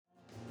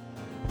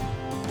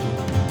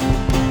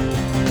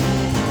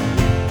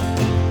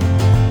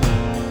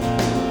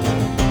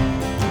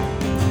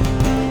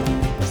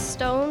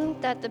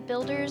that the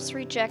builders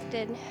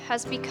rejected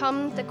has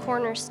become the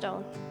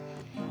cornerstone.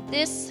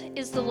 This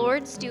is the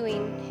Lord's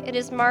doing. It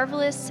is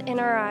marvelous in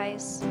our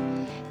eyes.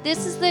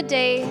 This is the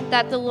day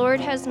that the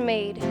Lord has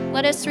made.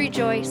 Let us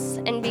rejoice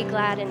and be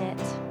glad in it.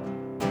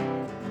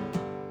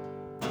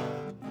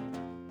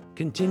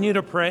 Continue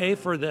to pray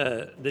for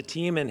the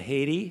team in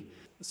Haiti.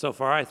 So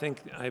far,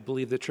 I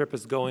believe the trip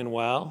is going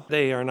well.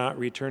 They are not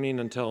returning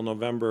until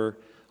November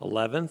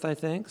 11th, I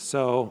think.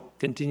 So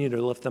continue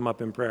to lift them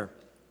up in prayer.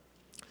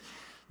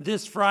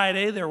 This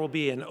Friday, there will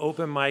be an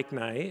open mic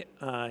night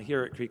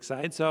here at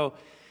Creekside. So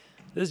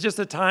this is just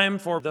a time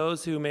for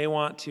those who may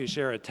want to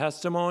share a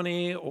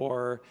testimony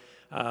or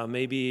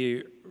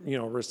maybe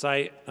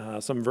recite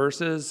some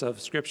verses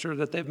of Scripture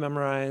that they've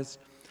memorized,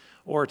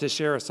 or to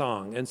share a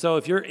song. And so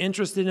if you're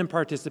interested in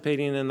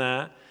participating in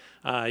that,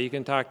 you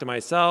can talk to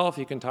myself,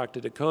 you can talk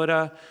to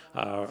Dakota.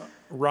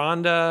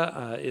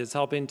 Rhonda is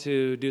helping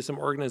to do some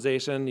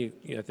organization.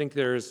 I think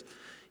there's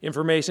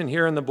information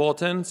here in the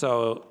bulletin,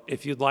 so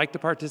if you'd like to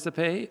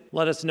participate,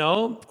 let us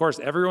know. Of course,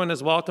 everyone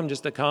is welcome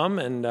just to come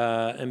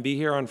and be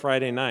here on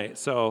Friday night.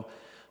 So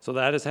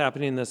that is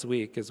happening this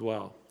week as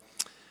well.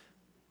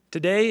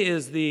 Today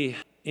is the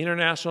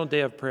International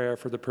Day of Prayer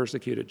for the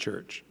Persecuted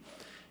Church.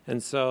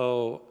 And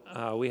so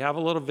we have a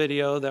little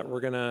video that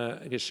we're going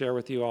to share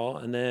with you all.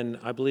 And then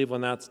I believe when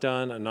that's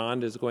done,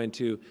 Anand is going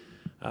to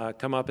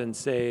come up and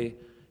say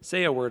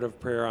a word of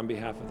prayer on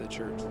behalf of the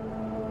church.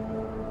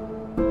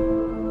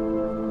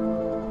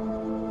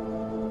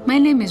 My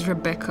name is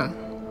Rebecca.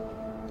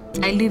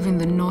 I live in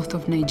the north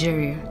of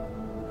Nigeria.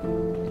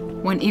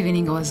 One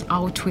evening I was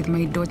out with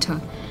my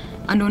daughter,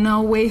 and on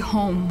our way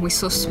home we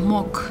saw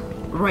smoke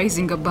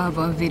rising above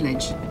our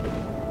village.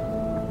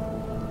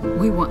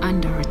 We were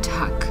under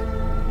attack.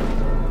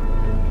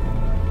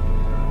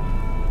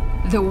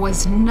 There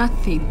was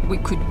nothing we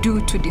could do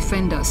to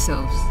defend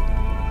ourselves.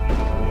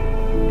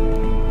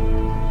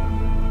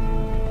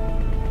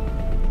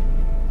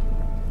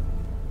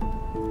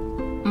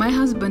 My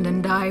husband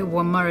and I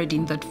were married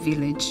in that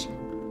village.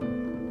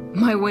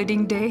 My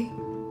wedding day,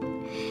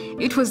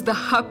 it was the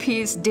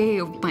happiest day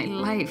of my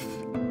life.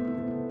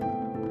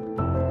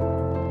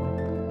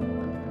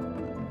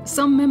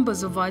 Some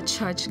members of our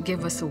church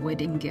gave us a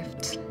wedding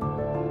gift.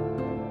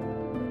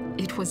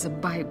 It was a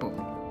Bible.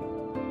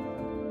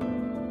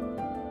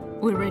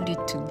 We read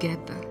it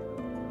together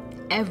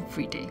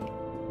every day.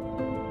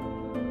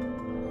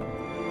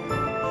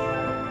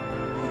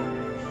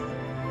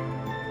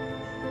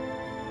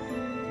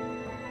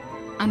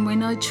 And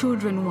when our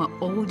children were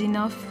old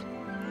enough,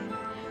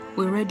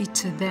 we read it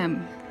to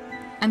them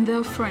and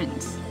their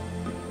friends.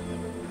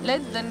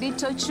 Let the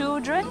little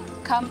children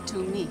come to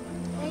me.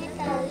 Let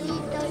the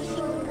little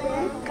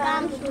children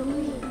come to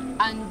me.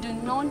 And do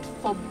not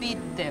forbid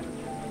them.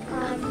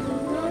 And do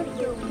not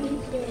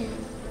forbid them.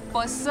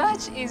 For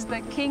such is the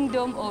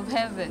kingdom of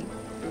heaven.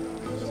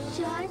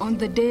 On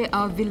the day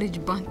our village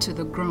burnt to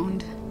the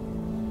ground,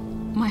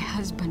 my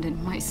husband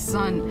and my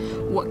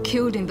son were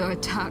killed in the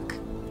attack.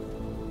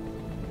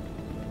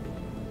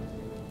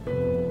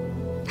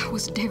 I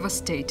was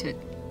devastated.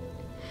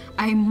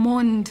 I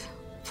mourned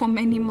for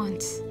many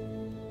months.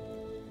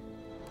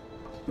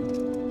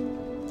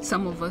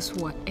 Some of us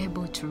were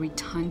able to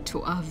return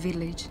to our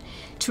village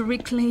to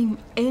reclaim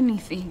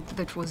anything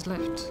that was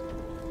left.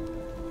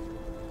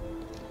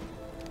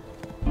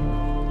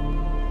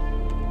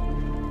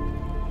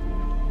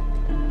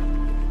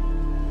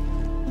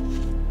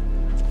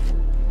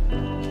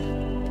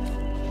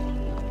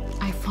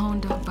 I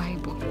found our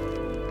Bible.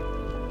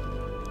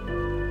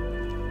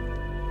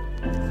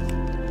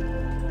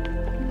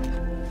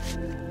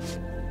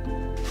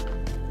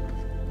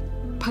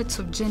 Parts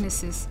of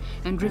Genesis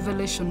and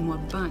Revelation were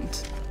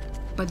burnt,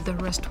 but the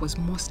rest was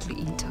mostly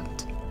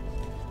intact.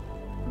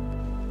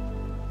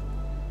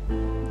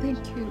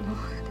 Thank you,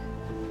 Lord.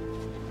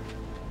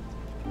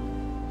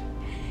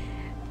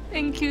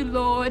 Thank you,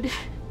 Lord.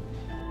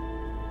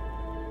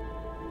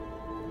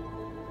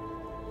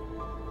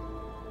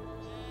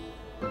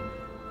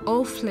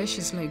 All flesh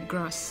is like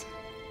grass,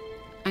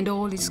 and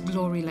all its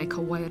glory like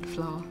a wild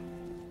flower.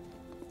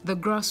 The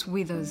grass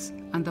withers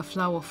and the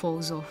flower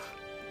falls off,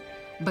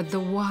 but the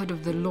word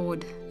of the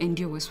Lord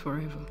endures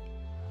forever.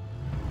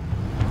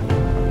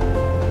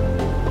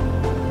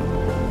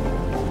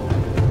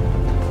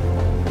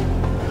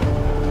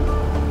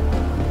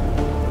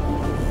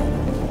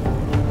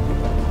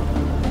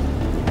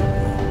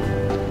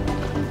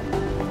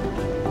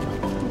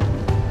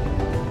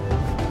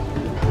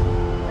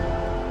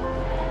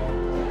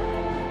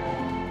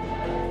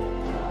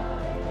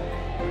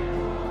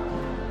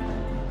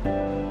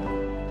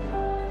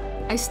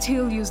 I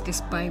still use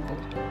this Bible.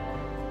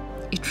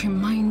 It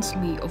reminds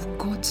me of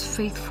God's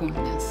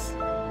faithfulness.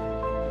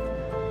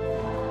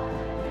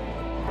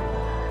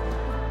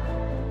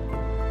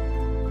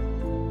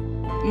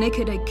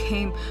 Naked I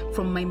came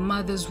from my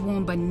mother's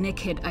womb, and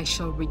naked I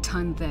shall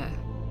return there.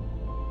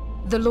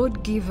 The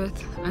Lord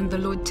giveth, and the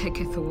Lord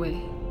taketh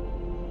away.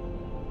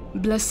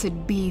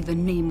 Blessed be the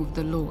name of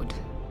the Lord.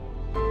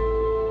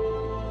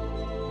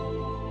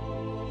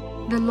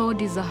 The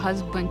Lord is a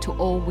husband to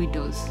all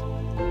widows.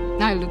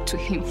 I look to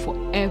him for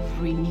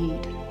every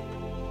need.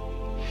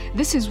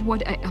 This is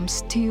what I am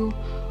still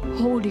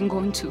holding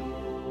on to.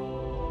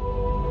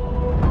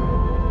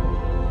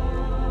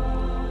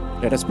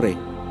 Let us pray.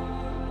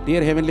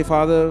 Dear Heavenly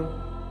Father,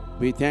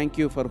 we thank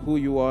you for who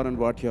you are and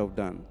what you have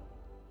done.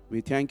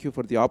 We thank you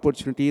for the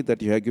opportunity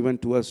that you have given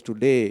to us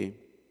today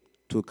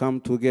to come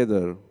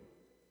together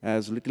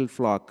as little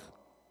flock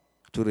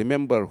to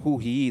remember who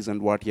He is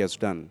and what He has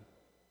done.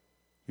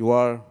 You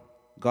are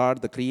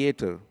God, the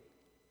Creator,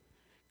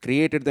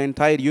 created the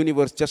entire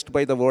universe just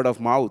by the word of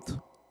mouth,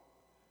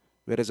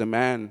 whereas a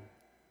man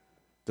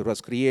that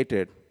was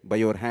created by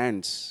your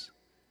hands,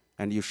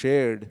 and you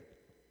shared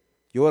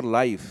your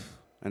life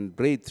and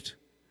breathed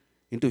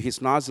into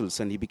his nostrils,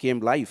 and he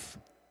became life.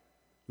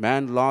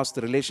 Man lost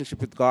the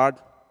relationship with God,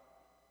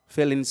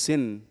 fell in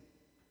sin.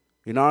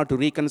 In order to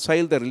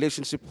reconcile the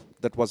relationship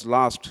that was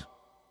lost,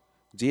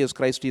 Jesus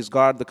Christ is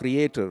God, the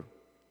Creator.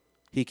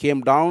 He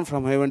came down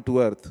from heaven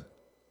to earth.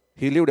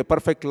 He lived a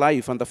perfect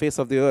life on the face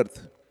of the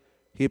earth.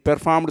 He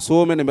performed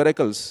so many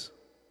miracles.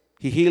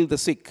 He healed the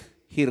sick.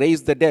 He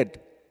raised the dead.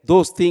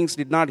 Those things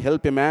did not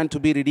help a man to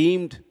be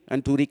redeemed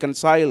and to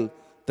reconcile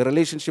the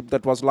relationship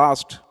that was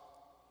lost.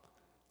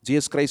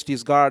 Jesus Christ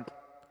is God,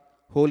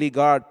 holy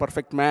God,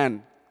 perfect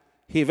man.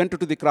 He went to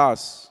the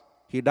cross.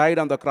 He died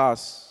on the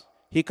cross.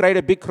 He cried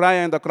a big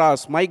cry on the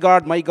cross, my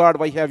God,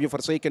 why have you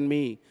forsaken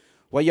me?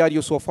 Why are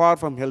you so far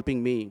from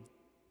helping me?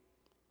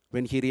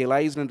 When he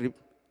realized and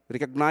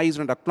recognized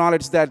and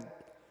acknowledged that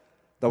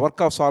the work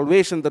of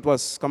salvation that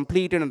was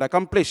completed and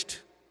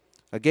accomplished,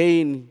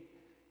 again,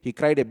 he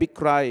cried a big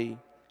cry,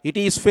 it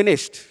is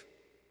finished.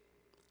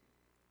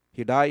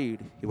 He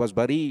died, he was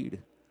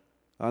buried.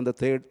 On the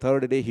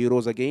third day, he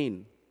rose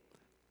again.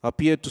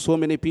 Appeared to so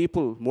many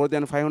people, more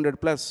than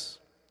 500 plus,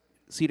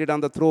 seated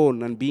on the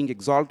throne and being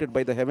exalted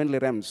by the heavenly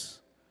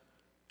realms.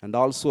 And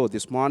also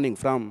this morning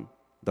from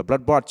the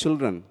blood-bought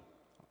children,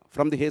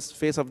 from the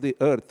face of the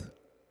earth,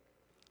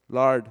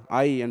 Lord,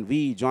 I and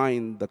we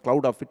join the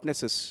cloud of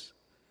witnesses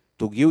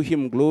to give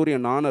him glory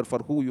and honor for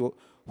who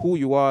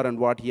you are and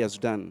what he has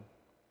done.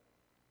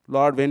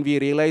 Lord, when we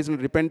realized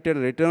and repented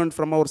and returned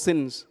from our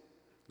sins,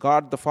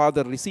 God the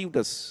Father received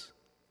us.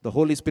 The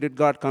Holy Spirit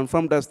God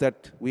confirmed us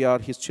that we are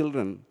his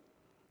children.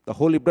 The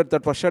holy blood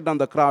that was shed on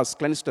the cross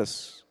cleansed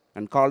us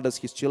and called us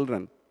his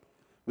children.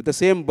 With the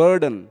same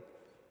burden,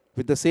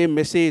 with the same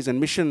message and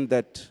mission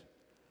that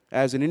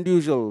as an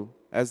individual,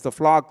 as the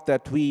flock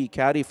that we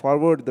carry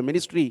forward the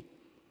ministry,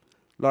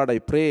 Lord, I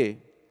pray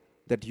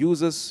that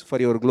use us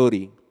for your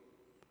glory.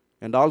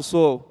 And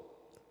also,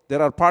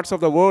 there are parts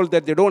of the world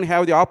that they don't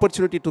have the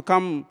opportunity to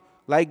come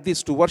like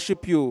this to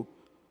worship you,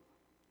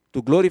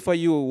 to glorify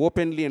you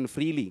openly and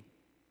freely.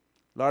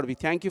 Lord, we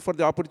thank you for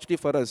the opportunity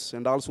for us,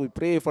 and also we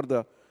pray for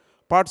the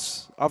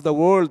parts of the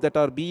world that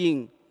are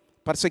being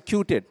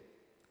persecuted.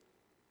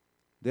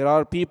 There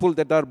are people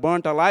that are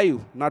burnt alive,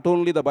 not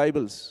only the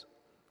Bibles.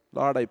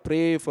 Lord, I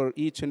pray for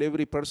each and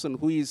every person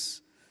who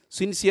is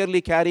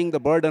sincerely carrying the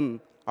burden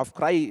of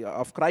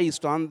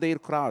Christ on their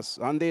cross,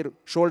 on their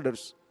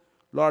shoulders.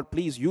 Lord,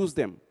 please use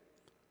them.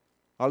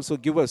 Also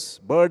give us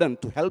burden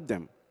to help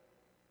them.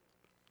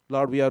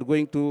 Lord, we are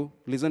going to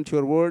listen to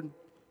your word.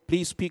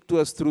 Please speak to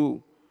us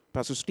through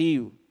Pastor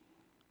Steve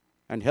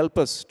and help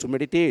us to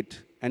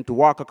meditate and to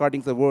walk according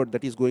to the word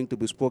that is going to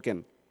be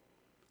spoken.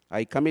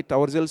 I commit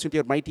ourselves into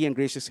your mighty and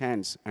gracious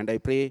hands, and I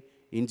pray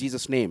in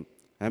Jesus' name.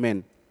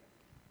 Amen.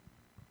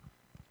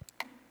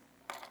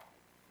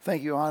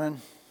 Thank you, Anand.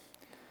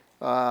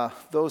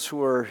 Those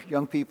who are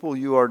young people,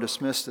 you are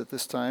dismissed at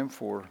this time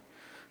for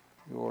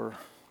your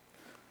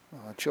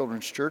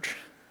children's church.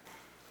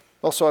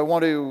 Also, I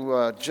want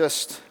to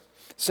just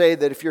say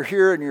that if you're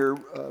here and you're,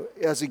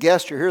 as a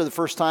guest, you're here the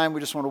first time, we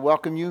just want to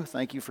welcome you.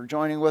 Thank you for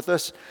joining with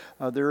us.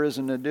 There is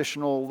an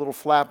additional little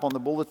flap on the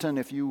bulletin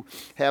if you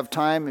have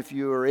time, if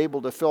you are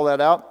able to fill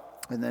that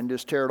out, and then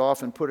just tear it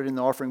off and put it in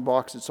the offering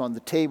box that's on the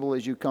table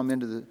as you come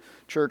into the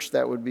church.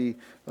 That would be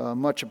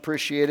much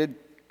appreciated.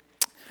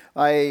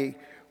 I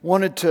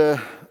wanted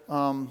to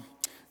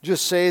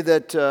just say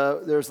that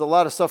there's a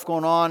lot of stuff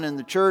going on in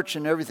the church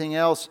and everything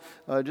else.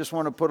 I just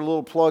want to put a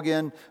little plug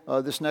in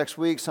this next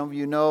week. Some of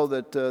you know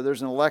that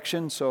there's an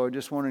election, so I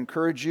just want to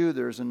encourage you.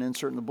 There's an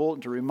insert in the bulletin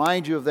to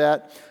remind you of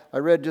that. I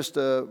read just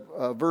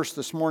a verse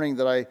this morning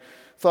that I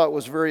thought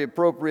was very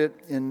appropriate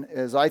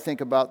as I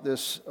think about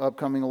this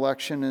upcoming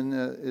election, and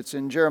it's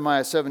in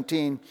Jeremiah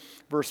 17,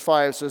 verse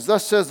 5. It says,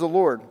 "Thus says the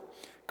Lord,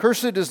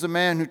 cursed is the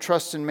man who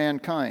trusts in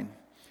mankind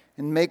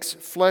and makes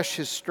flesh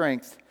his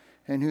strength,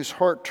 and whose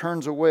heart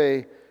turns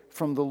away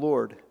from the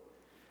Lord."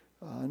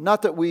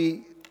 Not that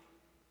my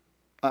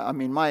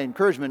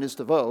encouragement is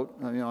to vote.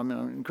 I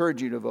encourage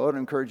you to vote. I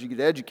encourage you to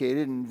get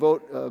educated and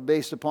vote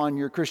based upon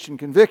your Christian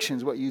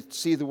convictions, what you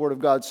see the Word of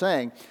God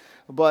saying.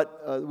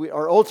 But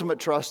our ultimate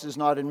trust is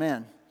not in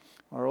man.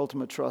 Our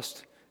ultimate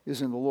trust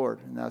is in the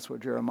Lord. And that's what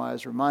Jeremiah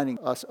is reminding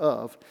us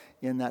of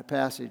in that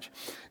passage.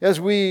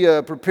 As we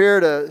prepare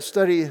to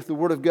study the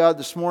Word of God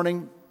this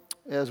morning,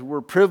 as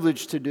we're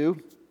privileged to do,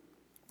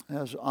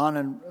 As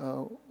Anand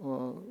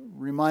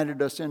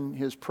reminded us in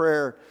his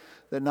prayer,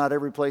 that not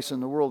every place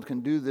in the world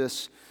can do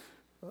this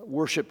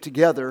worship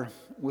together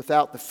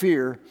without the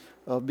fear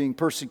of being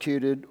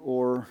persecuted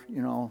or,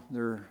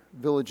 their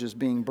villages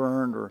being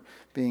burned or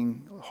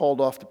being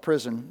hauled off to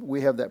prison.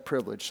 We have that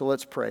privilege. So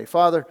let's pray.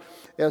 Father,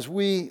 as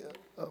we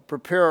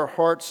prepare our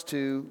hearts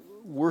to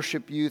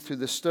worship you through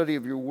the study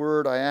of your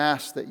word, I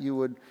ask that you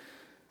would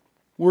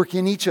work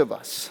in each of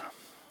us.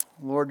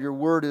 Lord, your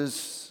word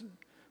is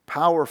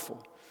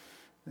powerful.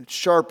 It's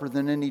sharper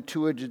than any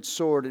two-edged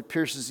sword. It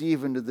pierces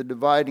even to the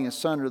dividing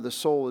asunder of the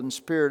soul and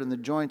spirit and the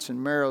joints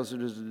and marrows.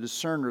 It is a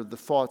discerner of the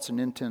thoughts and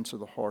intents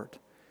of the heart.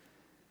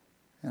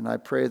 And I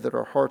pray that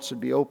our hearts would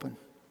be open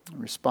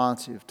and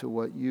responsive to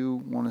what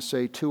you want to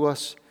say to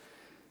us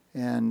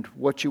and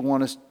what you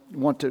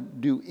want to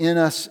do in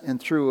us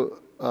and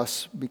through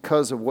us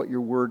because of what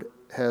your word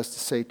has to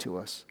say to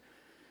us.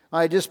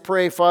 I just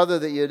pray, Father,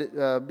 that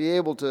you'd be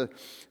able to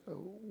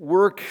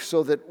work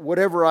so that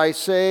whatever I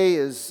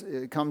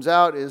say comes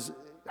out is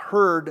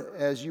heard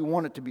as you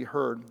want it to be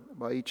heard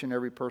by each and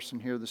every person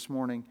here this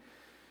morning.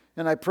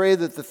 And I pray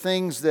that the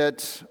things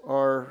that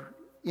are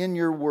in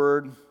your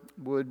word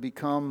would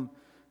become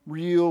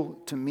real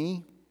to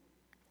me,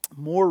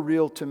 more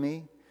real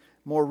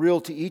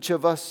to each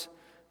of us,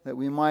 that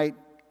we might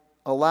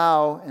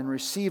allow and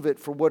receive it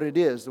for what it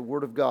is, the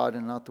Word of God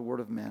and not the word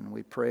of men.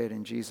 We pray it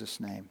in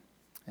Jesus' name.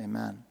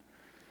 Amen.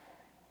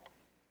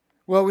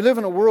 Well, we live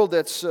in a world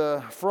that's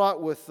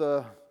fraught with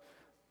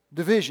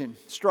division,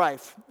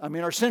 strife. I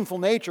mean, our sinful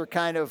nature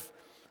kind of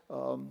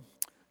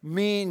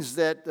means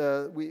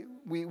that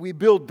we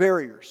build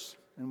barriers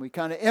and we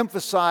kind of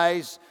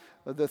emphasize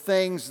the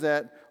things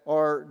that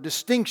are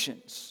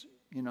distinctions.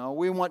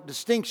 We want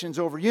distinctions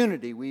over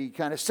unity. We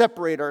kind of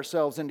separate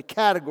ourselves into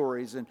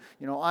categories and,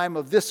 I'm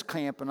of this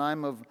camp and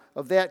I'm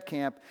of that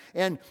camp.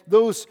 And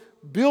those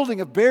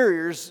building of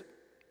barriers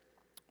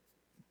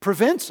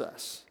prevents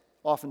us,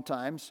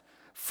 oftentimes,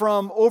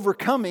 from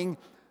overcoming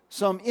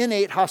some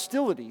innate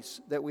hostilities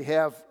that we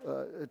have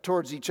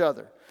towards each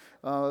other.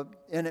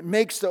 And it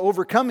makes the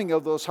overcoming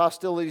of those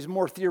hostilities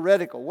more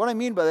theoretical. What I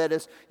mean by that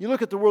is, you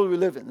look at the world we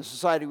live in, the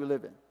society we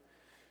live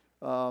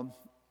in.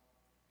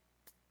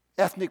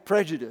 Ethnic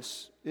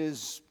prejudice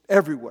is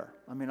everywhere.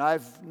 I mean,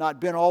 I've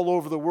not been all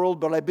over the world,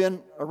 but I've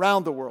been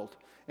around the world.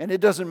 And it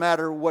doesn't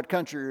matter what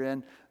country you're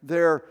in,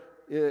 there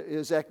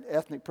is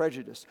ethnic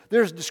prejudice.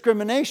 There's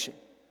discrimination.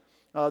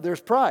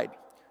 There's pride.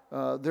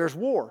 There's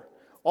war.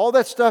 All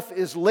that stuff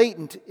is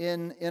latent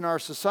in our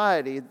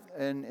society,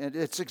 and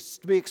it's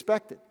to be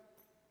expected.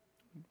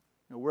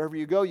 Wherever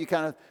you go, you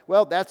kind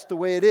of, that's the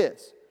way it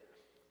is.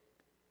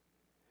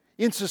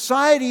 In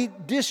society,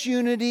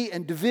 disunity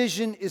and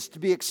division is to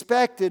be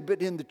expected,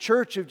 but in the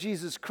Church of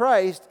Jesus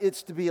Christ,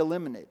 it's to be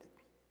eliminated.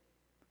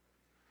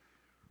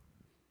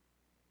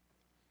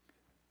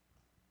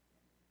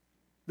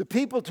 The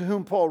people to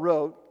whom Paul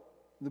wrote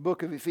the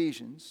book of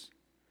Ephesians,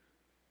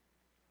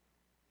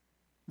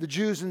 the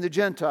Jews and the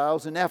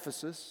Gentiles in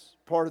Ephesus,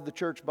 part of the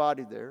church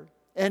body there,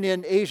 and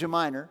in Asia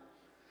Minor,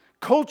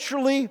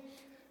 culturally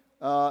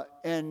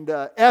and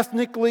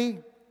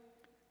ethnically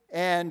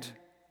and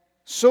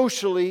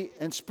socially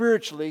and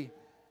spiritually,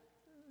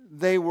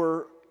 they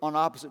were on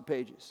opposite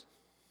pages.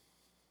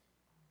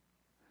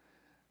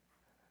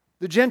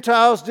 The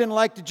Gentiles didn't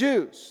like the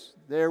Jews.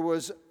 There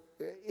was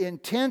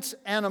intense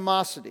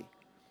animosity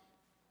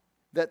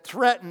that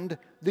threatened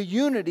the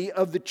unity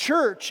of the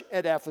church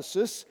at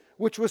Ephesus,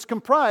 which was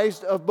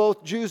comprised of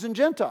both Jews and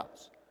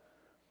Gentiles.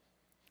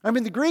 I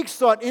mean, the Greeks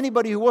thought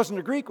anybody who wasn't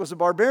a Greek was a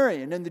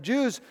barbarian, and the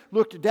Jews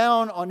looked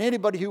down on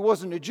anybody who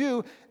wasn't a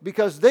Jew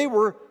because they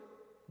were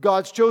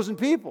God's chosen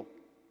people.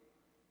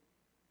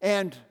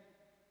 And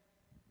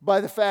by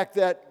the fact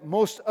that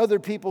most other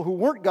people who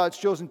weren't God's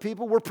chosen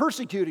people were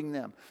persecuting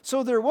them.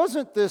 So there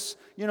wasn't this,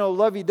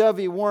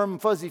 lovey-dovey, warm,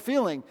 fuzzy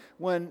feeling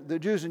when the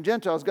Jews and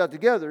Gentiles got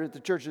together at the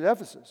church at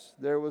Ephesus.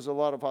 There was a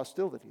lot of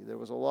hostility. There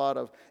was a lot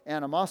of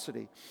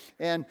animosity.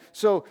 And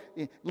so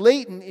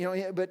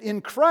latent, but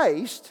in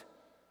Christ,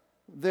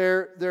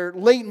 their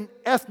latent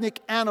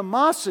ethnic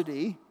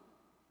animosity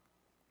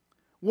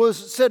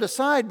was set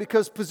aside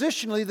because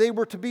positionally they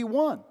were to be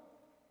one.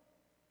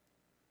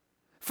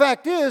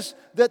 Fact is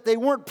that they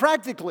weren't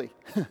practically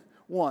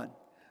one.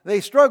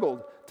 They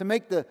struggled to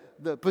make the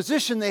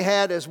position they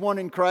had as one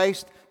in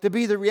Christ to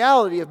be the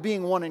reality of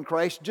being one in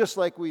Christ, just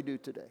like we do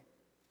today.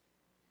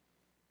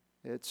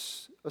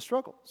 It's a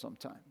struggle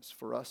sometimes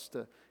for us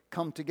to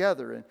come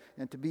together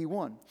and to be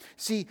one.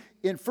 See,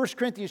 in 1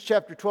 Corinthians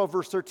chapter 12,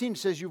 verse 13, it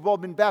says you've all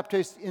been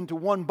baptized into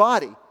one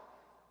body.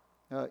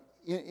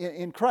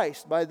 In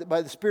Christ, by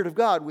the Spirit of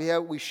God,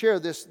 we share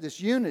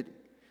this unity,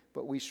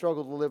 but we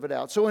struggle to live it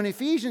out. So in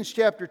Ephesians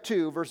chapter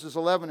 2, verses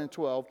 11 and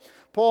 12,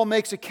 Paul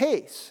makes a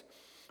case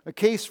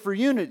for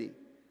unity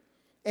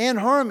and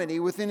harmony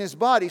within his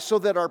body so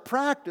that our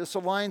practice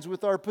aligns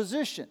with our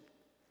position,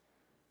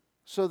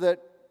 so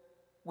that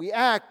we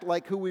act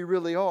like who we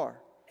really are.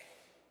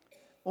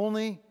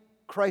 Only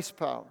Christ's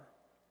power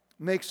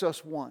makes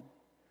us one.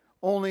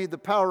 Only the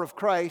power of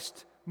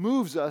Christ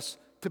moves us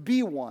to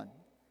be one.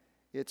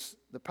 It's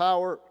the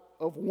power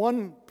of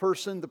one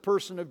person, the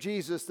person of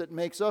Jesus, that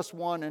makes us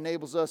one,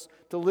 enables us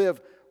to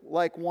live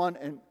like one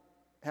and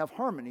have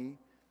harmony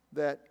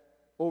that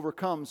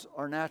overcomes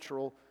our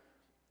natural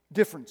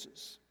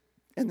differences.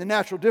 And the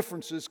natural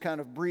differences kind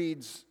of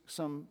breeds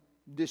some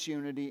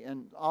disunity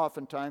and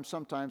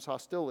sometimes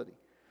hostility.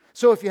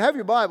 So if you have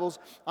your Bibles,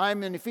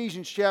 I'm in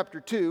Ephesians chapter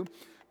 2,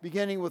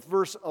 beginning with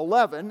verse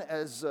 11,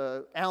 as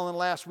Alan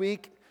last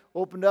week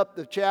opened up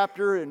the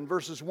chapter in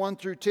verses 1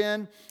 through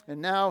 10.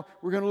 And now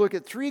we're going to look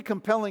at three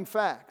compelling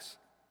facts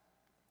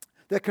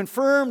that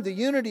confirm the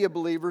unity of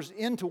believers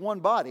into one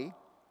body,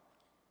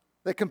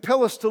 that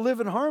compel us to live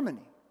in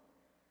harmony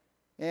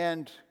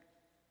and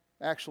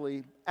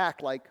actually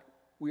act like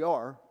we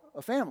are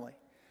a family,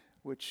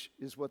 which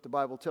is what the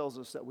Bible tells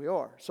us that we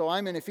are. So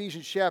I'm in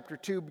Ephesians chapter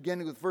 2,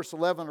 beginning with verse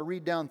 11. I'll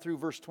read down through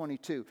verse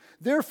 22.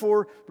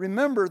 Therefore,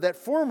 remember that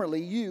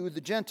formerly you, the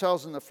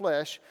Gentiles in the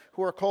flesh,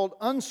 who are called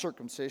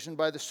uncircumcision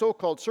by the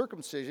so-called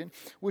circumcision,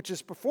 which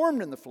is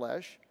performed in the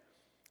flesh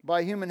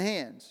by human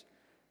hands.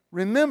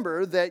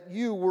 Remember that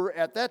you were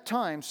at that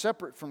time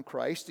separate from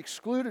Christ,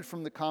 excluded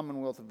from the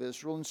commonwealth of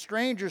Israel, and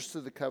strangers to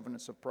the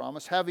covenants of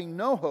promise, having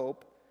no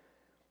hope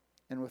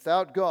and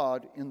without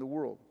God in the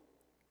world.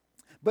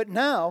 But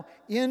now,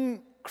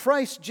 in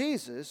Christ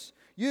Jesus,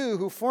 you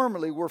who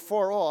formerly were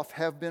far off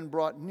have been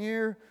brought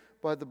near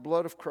by the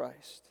blood of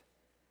Christ.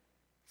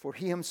 For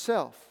he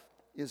himself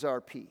is our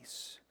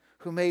peace,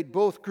 who made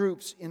both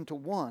groups into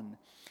one,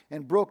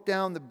 and broke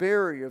down the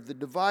barrier of the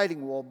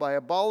dividing wall by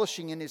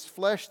abolishing in his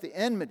flesh the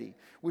enmity,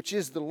 which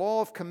is the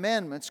law of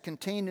commandments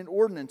contained in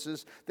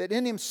ordinances, that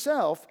in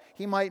himself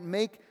he might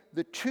make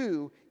the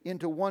two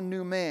into one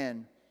new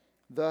man,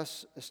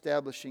 thus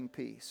establishing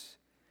peace,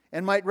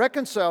 and might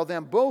reconcile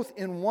them both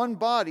in one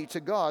body to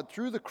God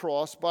through the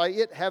cross, by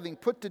it having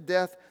put to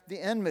death the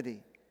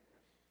enmity.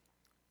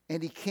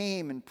 And he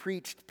came and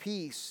preached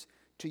peace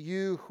to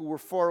you who were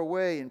far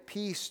away, and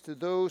peace to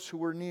those who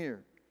were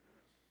near.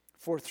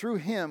 For through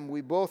him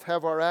we both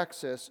have our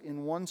access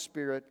in one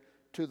Spirit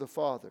to the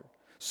Father.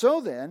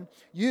 So then,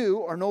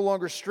 you are no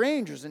longer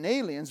strangers and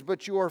aliens,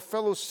 but you are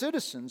fellow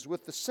citizens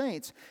with the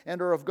saints and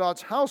are of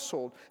God's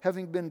household,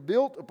 having been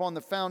built upon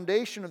the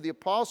foundation of the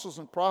apostles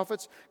and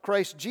prophets,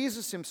 Christ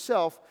Jesus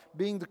himself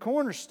being the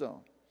cornerstone,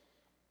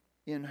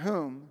 in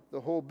whom the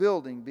whole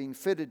building, being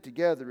fitted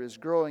together, is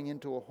growing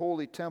into a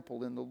holy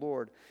temple in the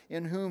Lord,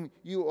 in whom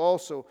you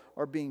also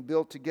are being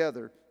built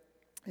together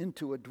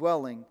into a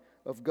dwelling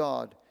of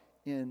God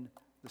in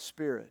the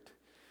Spirit.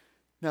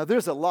 Now,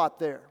 there's a lot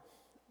there.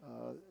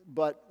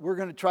 But we're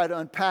going to try to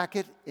unpack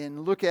it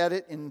and look at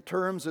it in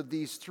terms of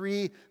these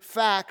three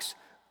facts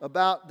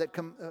about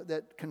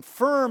that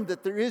confirm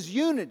that there is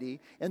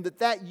unity, and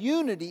that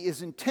unity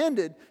is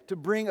intended to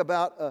bring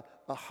about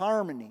a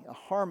harmony,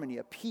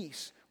 a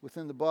peace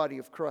within the body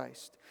of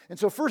Christ. And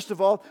so first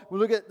of all, we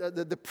look at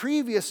the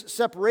previous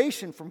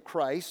separation from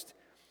Christ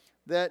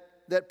that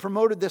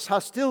promoted this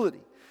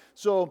hostility.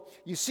 So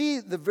you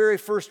see the very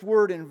first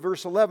word in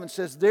verse 11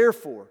 says,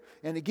 therefore.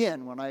 And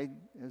again, when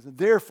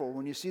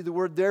you see the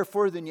word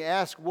therefore, then you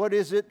ask, what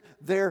is it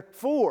there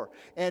for?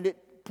 And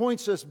it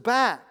points us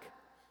back.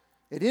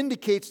 It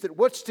indicates that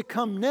what's to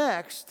come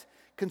next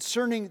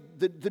concerning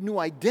the new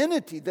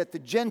identity that the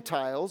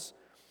Gentile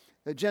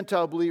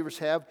believers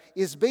have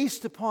is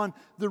based upon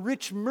the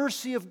rich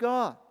mercy of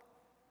God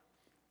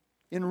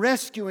in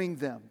rescuing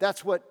them.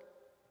 That's what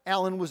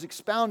Alan was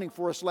expounding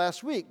for us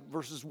last week.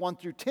 Verses 1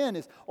 through 10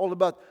 is all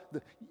about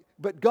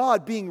but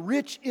God being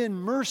rich in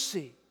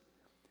mercy.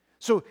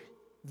 So,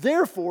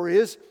 therefore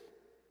is,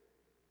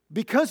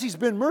 because he's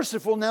been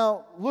merciful,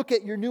 now look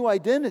at your new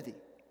identity.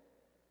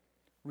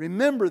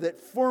 Remember that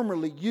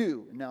formerly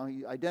you, now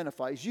he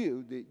identifies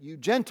you, you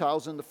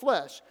Gentiles in the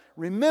flesh.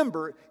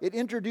 Remember, it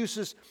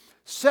introduces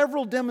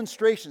several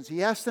demonstrations.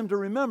 He asks them to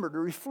remember, to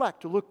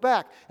reflect, to look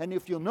back. And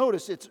if you'll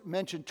notice, it's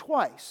mentioned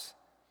twice.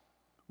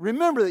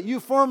 Remember that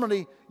you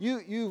formerly,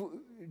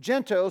 you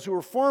Gentiles who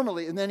were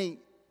formerly, and then he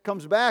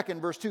comes back in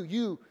verse 2,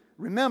 you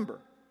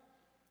remember.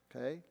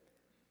 Okay?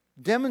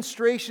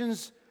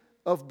 Demonstrations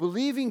of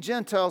believing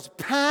Gentiles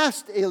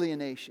past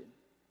alienation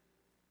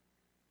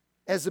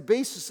as the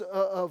basis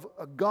of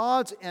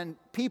God's and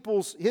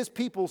his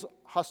people's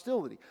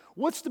hostility.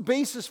 What's the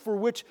basis for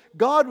which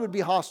God would be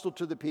hostile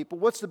to the people?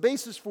 What's the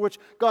basis for which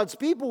God's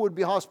people would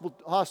be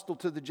hostile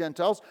to the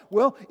Gentiles?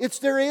 Well, it's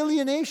their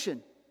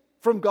alienation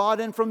from God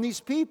and from these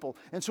people.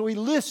 And so he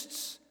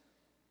lists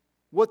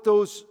what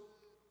those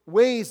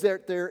ways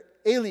that they're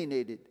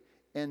alienated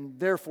and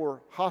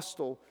therefore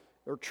hostile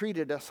or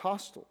treated as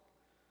hostile.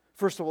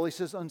 First of all, he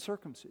says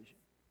uncircumcision.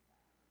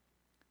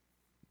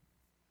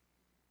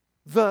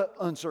 The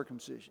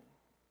uncircumcision.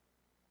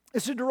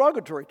 It's a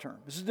derogatory term.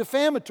 It's a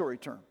defamatory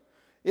term.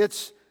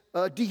 It's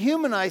a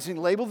dehumanizing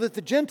label that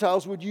the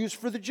Gentiles would use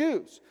for the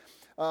Jews.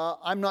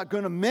 I'm not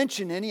going to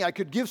mention any. I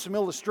could give some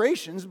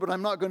illustrations, but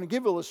I'm not going to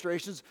give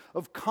illustrations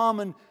of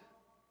common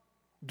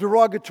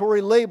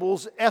derogatory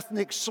labels,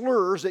 ethnic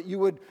slurs that you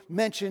would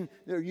mention,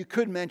 or you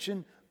could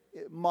mention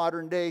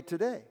modern day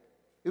today.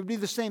 It would be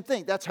the same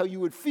thing. That's how you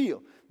would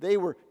feel. They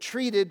were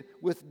treated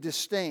with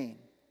disdain.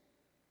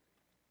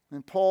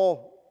 And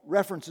Paul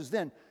references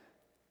then,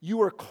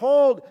 you are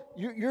called,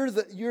 you're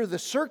the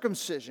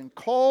circumcision,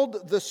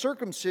 called the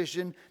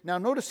circumcision. Now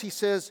notice he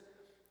says,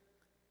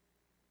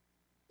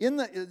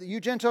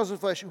 you Gentiles of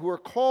the flesh who are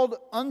called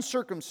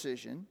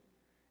uncircumcision,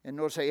 and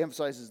notice how he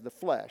emphasizes the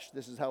flesh.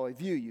 This is how I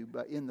view you,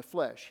 but in the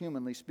flesh,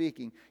 humanly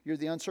speaking, you're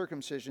the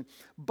uncircumcision,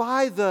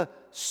 by the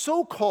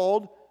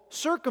so-called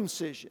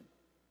circumcision.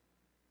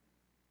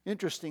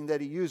 Interesting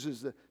that he uses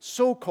the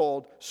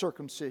so-called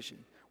circumcision,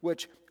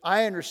 which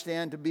I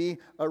understand to be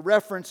a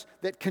reference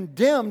that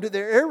condemned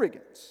their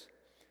arrogance.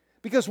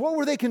 Because what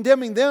were they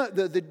condemning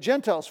the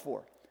Gentiles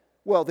for?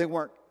 Well, they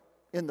weren't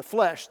in the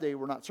flesh, they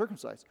were not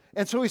circumcised.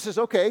 And so he says,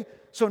 okay,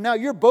 so now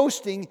you're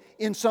boasting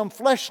in some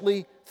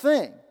fleshly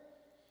thing.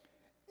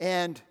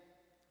 And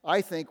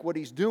I think what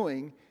he's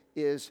doing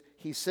is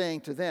he's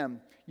saying to them,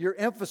 you're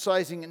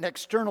emphasizing an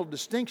external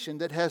distinction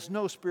that has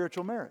no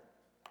spiritual merit.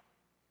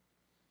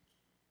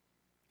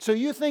 So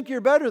you think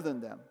you're better than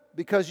them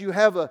because you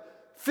have a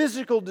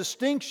physical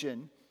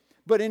distinction,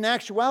 but in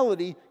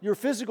actuality, your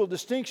physical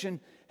distinction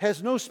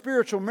has no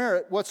spiritual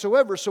merit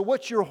whatsoever. So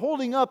what you're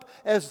holding up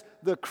as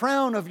the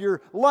crown of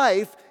your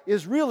life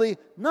is really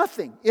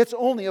nothing. It's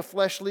only a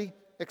fleshly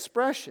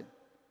expression.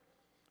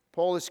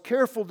 Paul is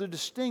careful to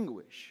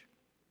distinguish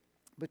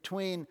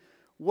between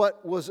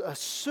what was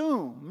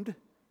assumed.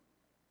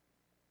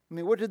 I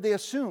mean, what did they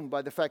assume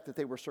by the fact that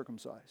they were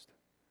circumcised?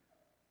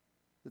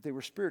 That they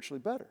were spiritually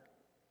better.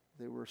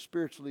 They were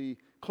spiritually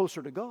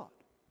closer to God.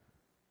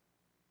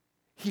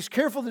 He's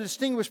careful to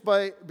distinguish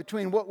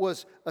between what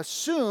was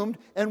assumed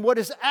and what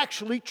is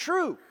actually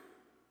true.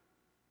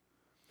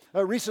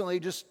 Recently,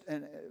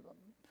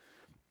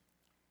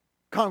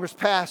 Congress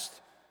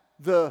passed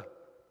the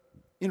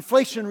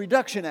Inflation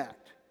Reduction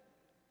Act.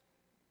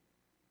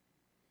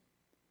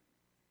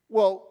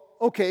 Well,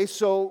 okay,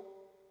 so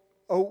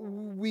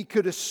we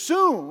could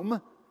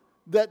assume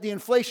that the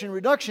Inflation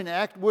Reduction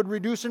Act would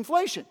reduce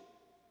inflation.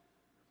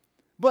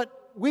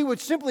 But we would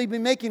simply be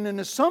making an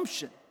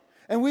assumption.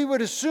 And we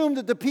would assume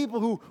that the people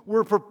who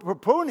were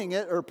proponing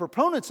it or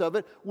proponents of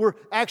it were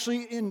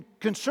actually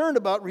concerned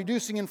about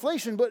reducing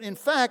inflation. But in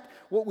fact,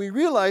 what we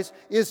realize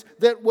is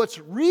that what's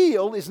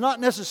real is not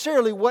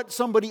necessarily what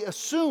somebody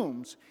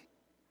assumes.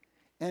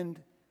 And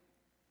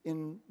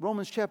in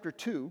Romans chapter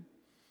 2,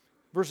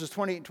 verses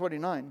 28 and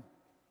 29,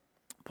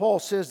 Paul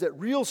says that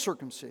real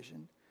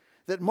circumcision,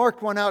 that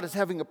marked one out as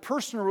having a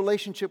personal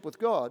relationship with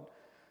God,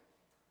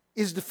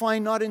 is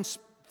defined not in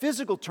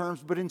physical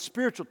terms, but in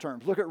spiritual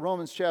terms. Look at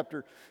Romans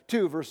chapter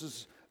 2,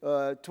 verses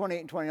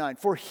 28 and 29.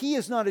 For he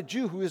is not a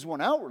Jew who is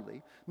one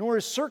outwardly, nor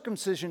is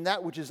circumcision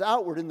that which is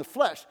outward in the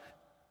flesh.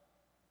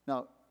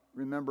 Now,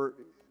 remember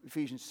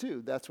Ephesians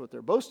 2, that's what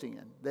they're boasting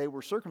in. They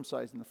were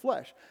circumcised in the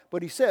flesh.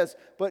 But he says,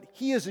 but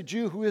he is a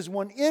Jew who is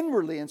one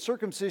inwardly, and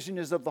circumcision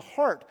is of the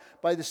heart,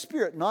 by the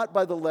Spirit, not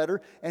by the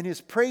letter, and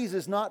his praise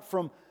is not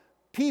from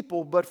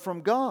people, but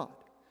from God.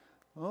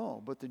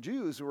 Oh, but the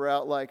Jews were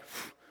out like,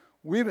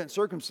 we've been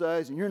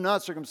circumcised and you're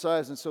not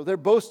circumcised. And so their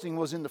boasting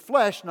was in the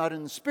flesh, not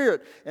in the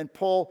spirit. And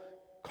Paul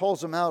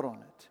calls them out on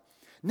it.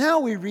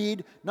 Now we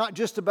read not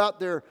just about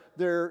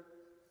their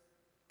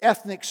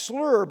ethnic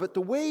slur, but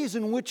the ways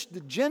in which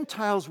the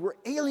Gentiles were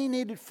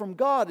alienated from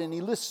God. And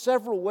he lists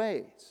several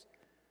ways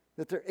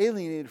that they're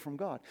alienated from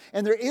God.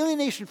 And their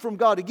alienation from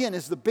God, again,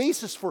 is the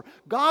basis for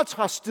God's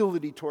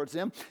hostility towards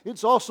them.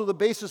 It's also the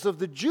basis of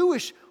the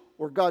Jewish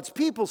or God's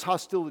people's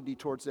hostility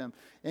towards them.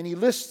 And he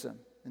lists them.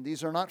 And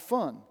these are not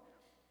fun.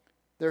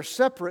 They're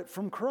separate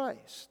from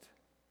Christ.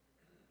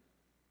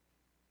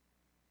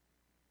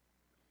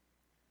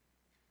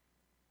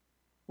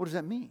 What does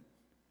that mean?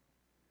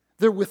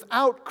 They're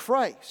without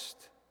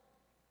Christ.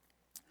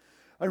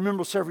 I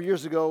remember several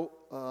years ago,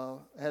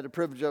 I had the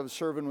privilege of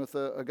serving with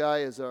a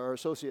guy as our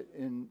associate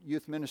in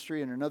youth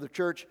ministry in another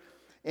church.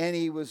 And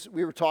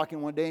we were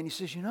talking one day and he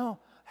says, I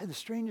had the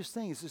strangest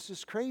thing. It's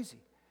just crazy.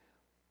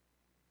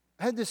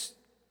 I had this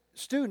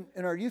student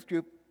in our youth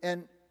group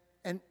and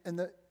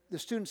the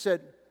student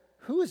said,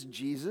 who is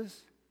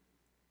Jesus?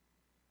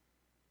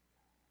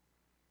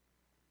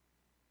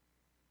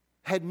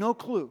 Had no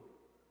clue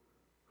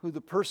who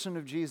the person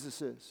of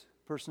Jesus is,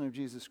 person of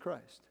Jesus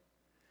Christ.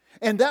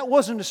 And that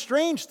wasn't a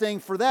strange thing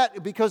for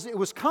that because it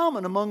was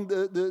common among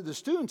the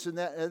students in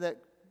that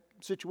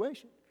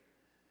situation.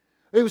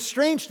 It was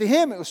strange to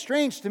him, it was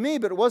strange to me,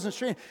 but it wasn't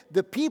strange.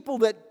 The people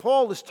that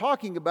Paul is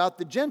talking about,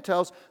 the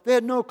Gentiles, they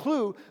had no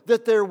clue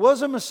that there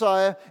was a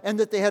Messiah and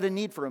that they had a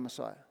need for a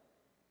Messiah.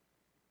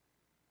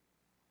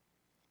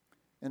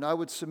 And I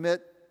would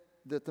submit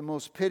that the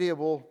most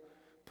pitiable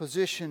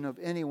position of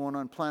anyone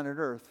on planet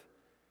Earth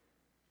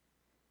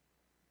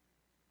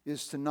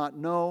is to not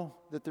know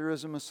that there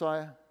is a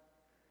Messiah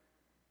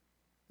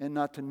and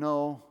not to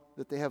know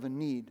that they have a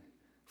need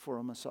for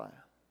a Messiah,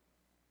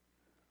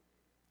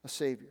 a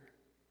Savior.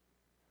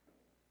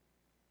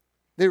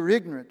 They were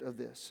ignorant of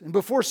this. And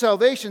before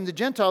salvation, the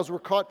Gentiles were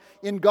caught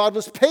in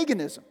godless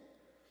paganism,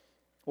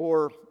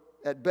 or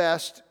at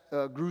best,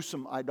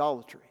 gruesome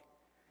idolatry.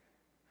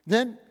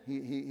 Then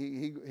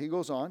he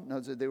goes on. Now,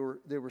 they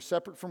were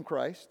separate from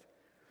Christ.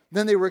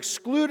 Then they were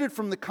excluded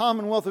from the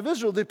commonwealth of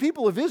Israel. The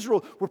people of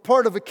Israel were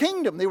part of a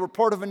kingdom. They were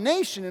part of a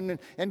nation,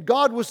 and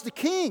God was the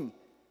king.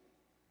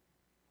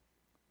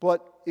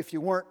 But if you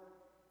weren't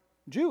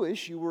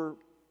Jewish, you were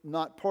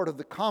not part of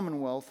the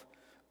commonwealth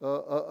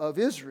of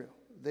Israel.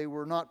 They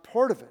were not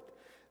part of it.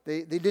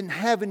 They didn't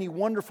have any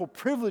wonderful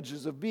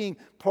privileges of being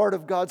part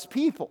of God's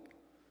people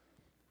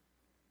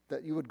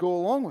that you would go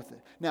along with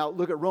it. Now,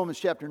 look at Romans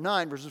chapter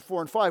 9, verses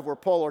 4 and 5, where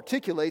Paul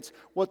articulates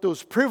what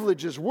those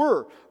privileges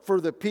were for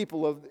the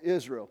people of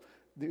Israel,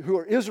 who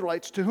are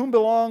Israelites, to whom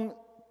belong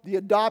the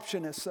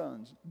adoption as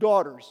sons,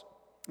 daughters,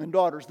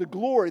 the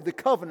glory, the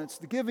covenants,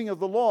 the giving of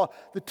the law,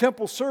 the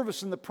temple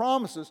service, and the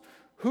promises.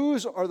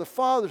 Whose are the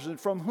fathers, and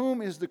from whom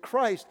is the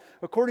Christ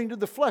according to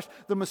the flesh?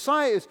 The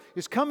Messiah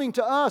is coming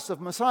to us. The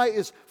Messiah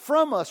is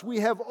from us. We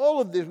have all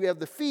of this. We have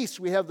the feasts.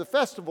 We have the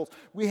festivals.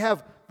 We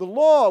have the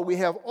law. We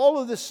have all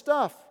of this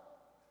stuff.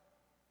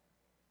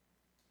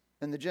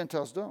 And the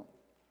Gentiles don't.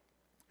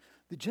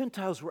 The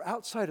Gentiles were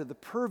outside of the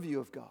purview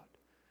of God.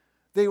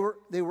 They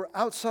were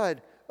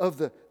outside of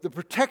the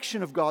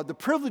protection of God, the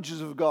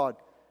privileges of God,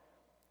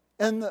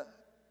 and the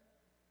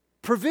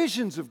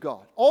provisions of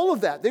God. All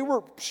of that.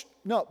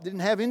 Didn't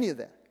have any of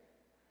that.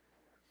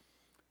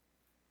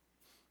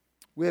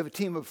 We have a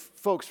team of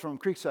folks from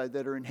Creekside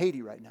that are in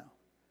Haiti right now.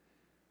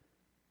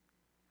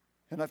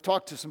 And I've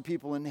talked to some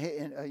people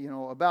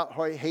about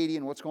Haiti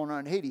and what's going on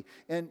in Haiti.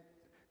 And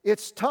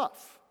it's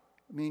tough.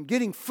 I mean,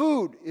 getting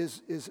food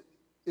is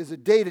a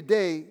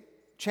day-to-day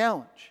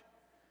challenge.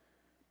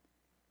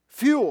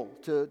 Fuel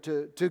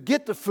to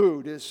get the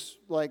food is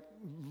like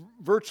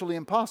virtually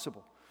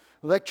impossible.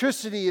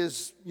 Electricity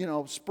is,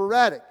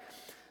 sporadic.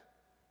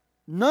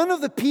 None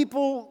of the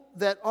people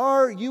that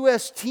our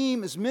U.S.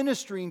 team is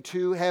ministering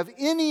to have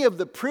any of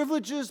the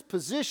privileges,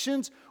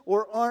 positions,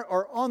 or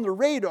are on the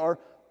radar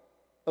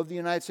of the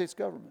United States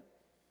government.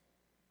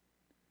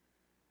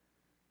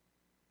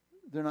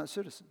 They're not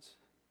citizens.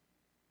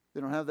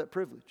 They don't have that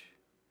privilege.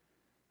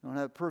 They don't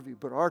have purview,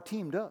 but our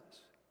team does.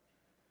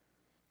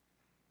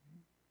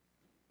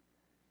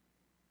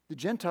 The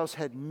Gentiles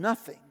had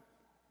nothing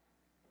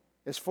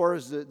as far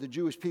as the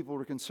Jewish people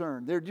were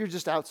concerned. You're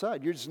just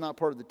outside. You're just not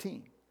part of the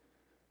team.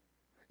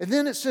 And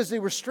then it says they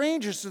were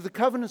strangers to the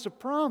covenants of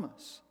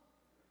promise.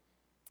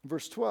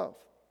 Verse 12.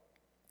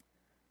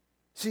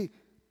 See,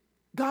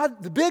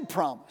 God, the big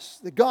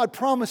promise that God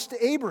promised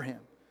to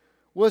Abraham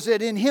was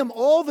that in him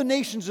all the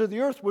nations of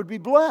the earth would be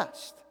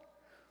blessed.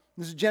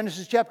 This is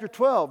Genesis chapter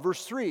 12,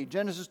 verse 3.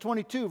 Genesis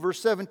 22, verse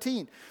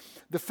 17.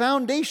 The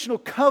foundational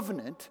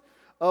covenant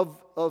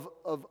of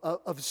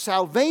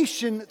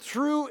salvation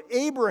through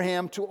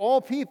Abraham to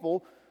all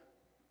people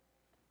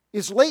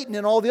is latent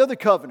in all the other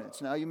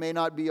covenants. Now, you may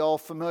not be all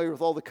familiar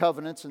with all the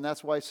covenants, and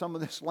that's why some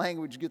of this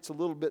language gets a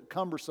little bit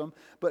cumbersome.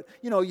 But,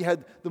 you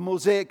had the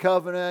Mosaic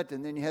covenant,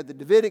 and then you had the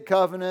Davidic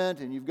covenant,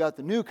 and you've got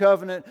the New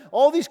covenant.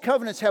 All these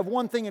covenants have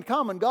one thing in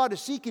common. God is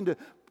seeking to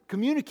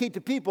communicate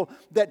to people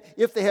that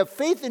if they have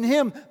faith in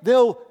him,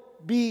 they'll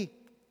be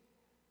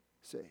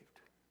saved.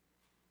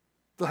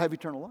 They'll have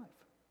eternal life.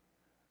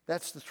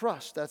 That's the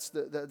thrust. That's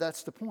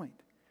the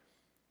point.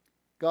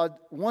 God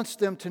wants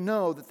them to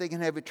know that they can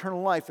have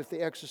eternal life if they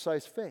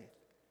exercise faith.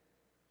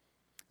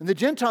 And the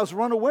Gentiles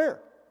were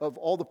unaware of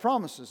all the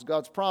promises,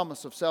 God's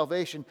promise of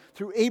salvation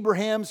through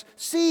Abraham's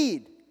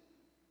seed.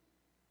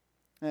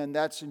 And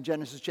that's in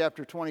Genesis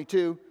chapter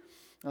 22,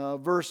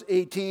 verse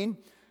 18.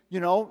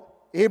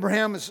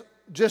 Abraham has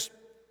just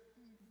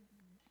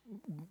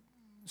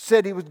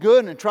said he was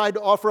good and tried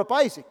to offer up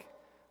Isaac,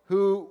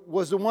 who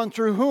was the one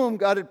through whom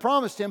God had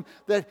promised him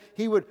that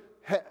he would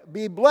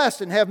be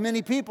blessed and have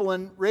many people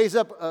and raise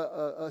up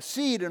a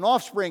seed and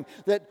offspring,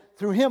 that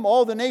through him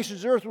all the nations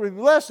of the earth would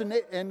be blessed.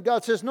 And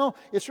God says, no,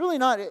 it's really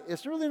not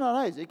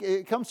Isaac.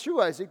 It comes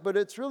through Isaac, but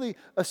it's really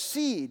a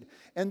seed.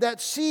 And that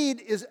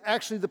seed is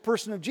actually the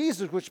person of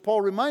Jesus, which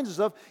Paul reminds us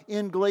of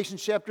in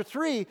Galatians chapter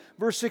 3,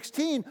 verse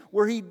 16,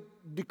 where he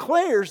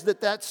declares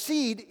that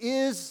seed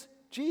is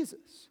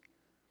Jesus.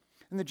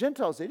 And the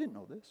Gentiles, they didn't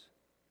know this.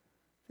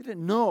 They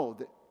didn't know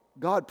that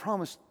God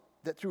promised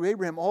that through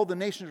Abraham all the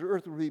nations of the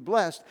earth would be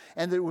blessed,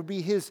 and that it would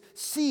be his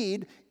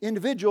seed,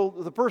 individual,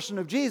 the person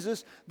of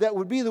Jesus, that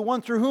would be the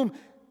one through whom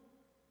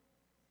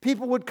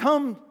people would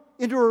come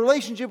into a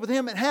relationship with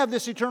him and have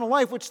this eternal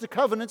life, which the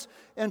covenants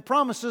and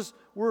promises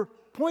were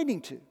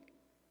pointing to.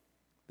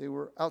 They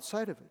were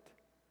outside of it.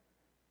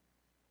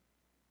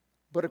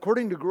 But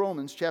according to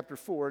Romans chapter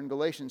 4 and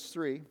Galatians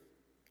 3,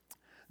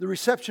 the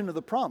reception of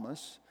the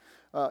promise,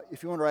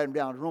 if you want to write them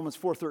down, Romans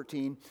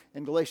 4:13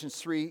 and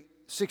Galatians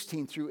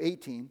 3:16 through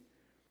 18,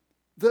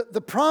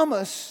 the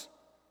promise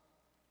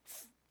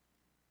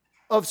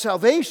of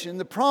salvation,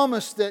 the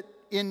promise that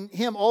in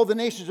him all the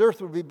nations of the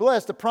earth would be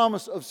blessed, the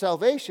promise of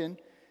salvation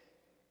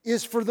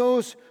is for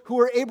those who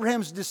are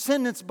Abraham's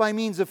descendants by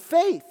means of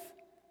faith.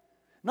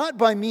 Not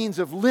by means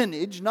of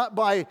lineage, not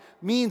by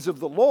means of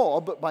the law,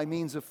 but by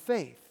means of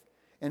faith.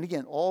 And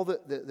again,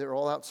 they're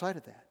all outside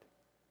of that.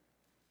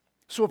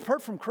 So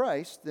apart from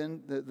Christ,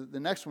 then the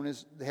next one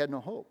is they had no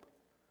hope.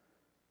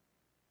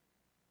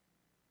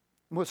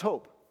 What's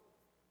hope?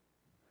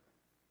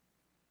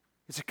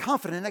 It's a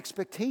confident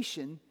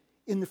expectation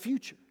in the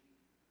future.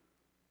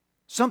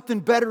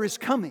 Something better is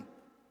coming.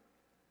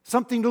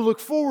 Something to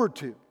look forward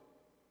to.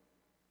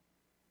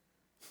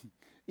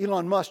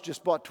 Elon Musk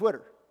just bought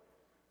Twitter.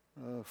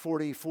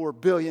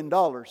 $44 billion.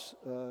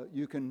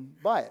 You can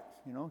buy it,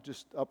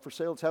 just up for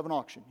sale. Let's have an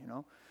auction,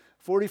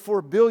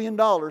 $44 billion.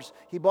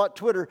 He bought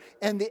Twitter.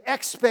 And the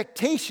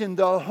expectation,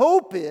 the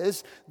hope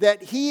is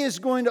that he is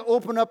going to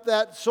open up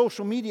that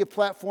social media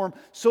platform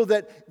so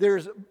that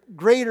there's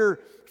greater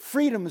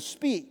freedom of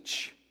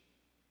speech.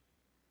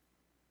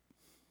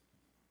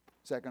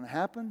 Is that going to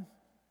happen?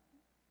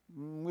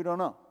 We don't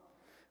know.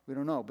 We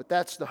don't know. But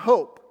that's the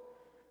hope.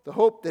 The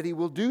hope that he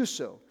will do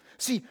so.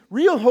 See,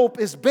 real hope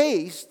is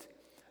based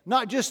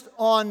not just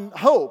on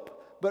hope,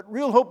 but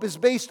real hope is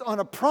based on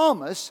a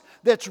promise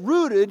that's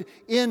rooted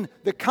in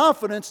the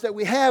confidence that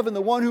we have in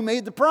the one who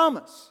made the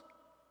promise.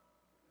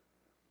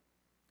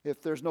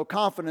 If there's no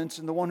confidence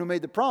in the one who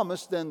made the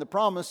promise, then the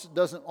promise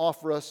doesn't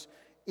offer us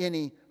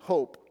any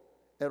hope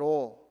at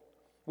all.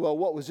 Well,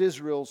 what was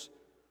Israel's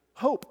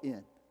hope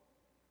in?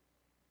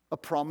 A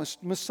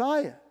promised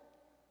Messiah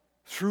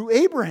through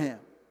Abraham.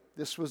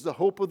 This was the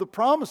hope of the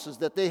promises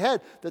that they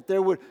had, that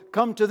there would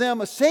come to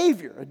them a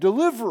Savior, a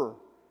deliverer,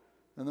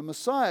 and the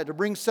Messiah to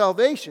bring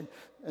salvation.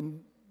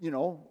 And,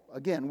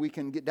 again, we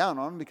can get down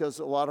on them because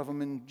a lot of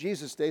them in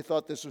Jesus' day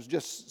thought this was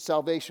just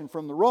salvation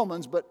from the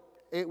Romans, but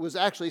it was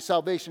actually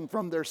salvation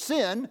from their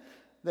sin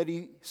that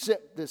he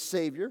sent this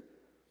Savior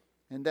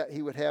and that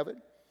he would have it.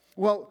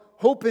 Well,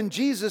 hope in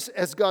Jesus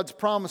as God's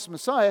promised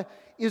Messiah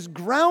is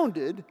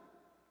grounded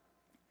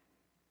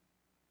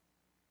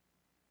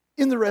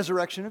in the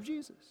resurrection of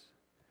Jesus.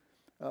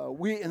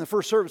 In the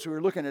first service, we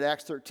were looking at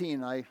Acts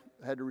 13. I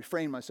had to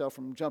refrain myself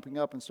from jumping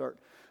up and start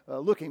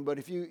looking. But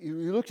if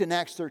you looked in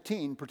Acts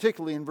 13,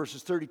 particularly in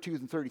verses 32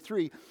 and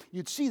 33,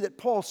 you'd see that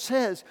Paul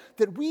says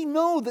that we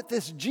know that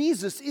this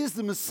Jesus is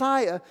the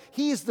Messiah.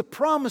 He is the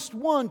promised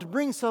one to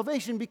bring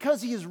salvation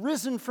because he is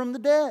risen from the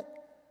dead.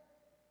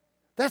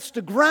 That's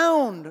the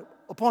ground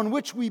upon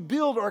which we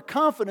build our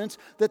confidence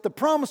that the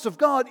promise of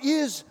God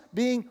is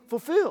being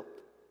fulfilled.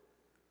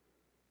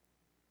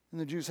 And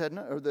the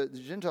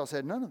Gentiles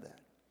had none of that.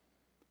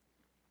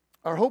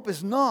 Our hope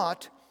is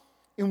not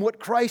in what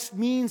Christ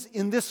means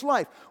in this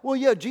life. Well,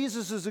 yeah,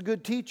 Jesus is a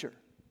good teacher.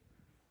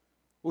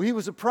 Well, he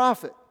was a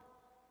prophet.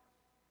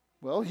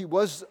 Well, he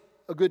was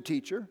a good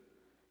teacher.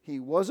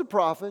 He was a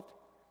prophet.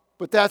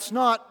 But that's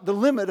not the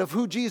limit of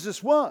who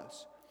Jesus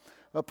was.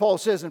 Paul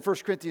says in 1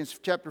 Corinthians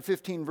chapter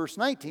 15, verse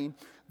 19,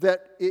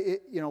 that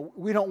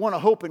we don't want to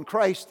hope in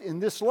Christ in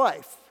this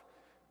life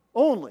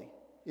only.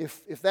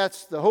 If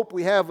that's the hope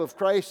we have of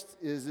Christ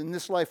is in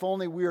this life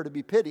only, we are to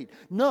be pitied.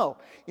 No.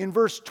 In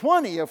verse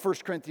 20 of 1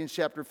 Corinthians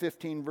chapter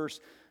 15, verse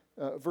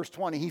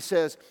 20, he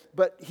says,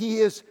 but he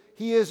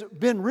has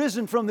been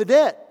risen from the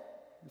dead.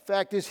 The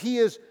fact is, he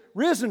is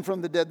risen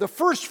from the dead, the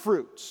first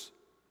fruits.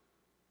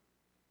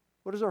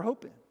 What is our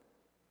hope in?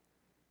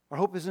 Our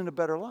hope is in a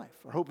better life.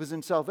 Our hope is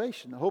in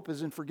salvation. The hope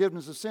is in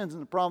forgiveness of sins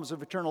and the promise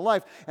of eternal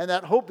life. And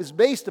that hope is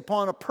based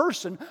upon a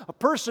person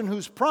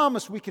whose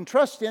promise we can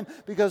trust in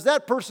because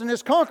that person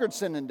has conquered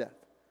sin and death.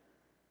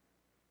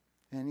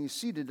 And he's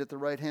seated at the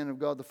right hand of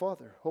God the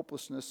Father.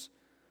 Hopelessness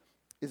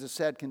is a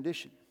sad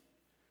condition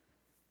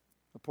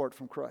apart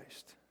from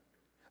Christ.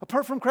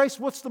 Apart from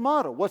Christ, what's the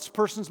motto? What's the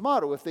person's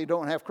motto if they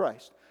don't have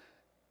Christ?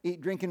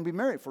 Eat, drink, and be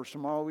merry, for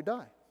tomorrow we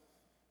die.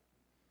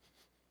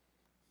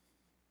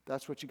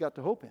 That's what you got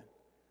to hope in.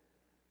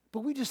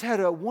 But we just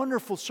had a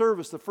wonderful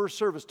service, the first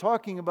service,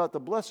 talking about the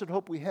blessed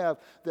hope we have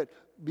that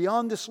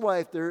beyond this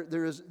life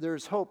there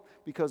is hope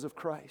because of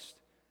Christ.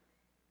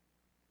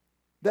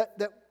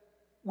 That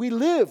we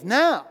live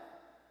now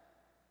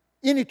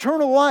in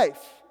eternal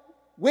life,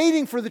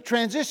 waiting for the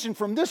transition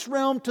from this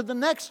realm to the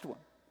next one.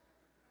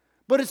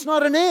 But it's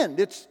not an end,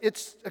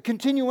 it's a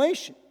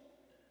continuation.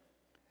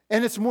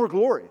 And it's more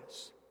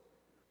glorious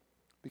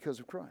because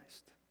of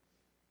Christ.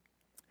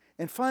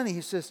 And finally, he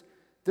says,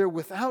 they're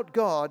without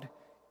God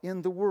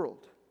in the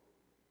world.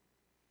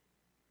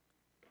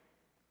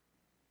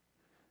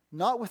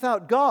 Not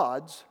without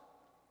gods,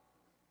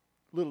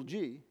 little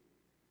g.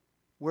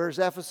 Where's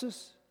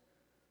Ephesus?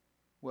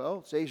 Well,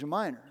 it's Asia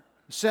Minor,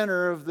 the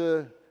center of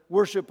the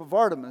worship of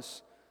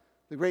Artemis,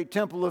 the great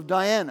temple of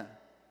Diana,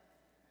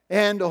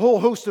 and a whole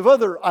host of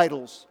other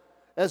idols,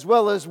 as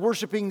well as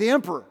worshiping the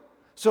emperor.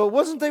 So it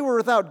wasn't they were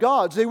without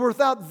gods, they were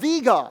without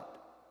the God,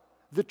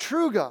 the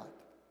true God.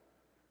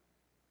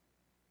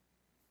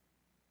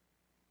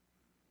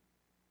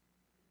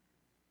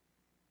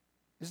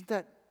 Isn't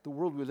that the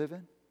world we live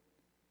in?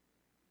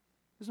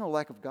 There's no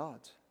lack of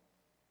gods.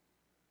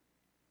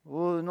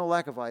 Well, there's no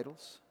lack of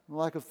idols, no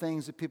lack of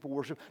things that people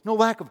worship, no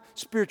lack of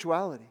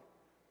spirituality.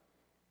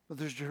 But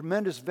there's a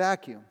tremendous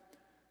vacuum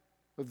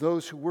of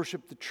those who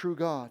worship the true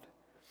God.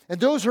 And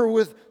those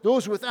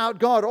without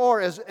God are,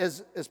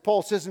 as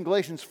Paul says in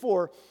Galatians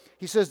 4,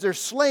 he says they're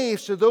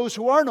slaves to those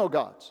who are no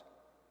gods.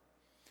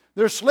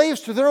 They're slaves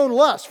to their own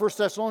lust. 1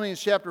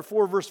 Thessalonians chapter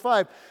 4, verse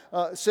 5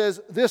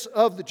 says this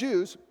of the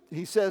Jews.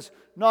 He says,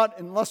 not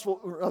in lustful,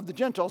 or of the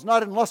Gentiles,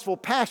 not in lustful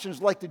passions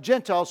like the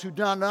Gentiles who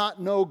do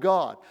not know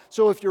God.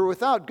 So if you're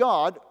without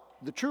God,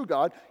 the true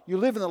God, you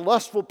live in the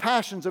lustful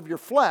passions of your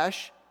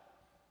flesh,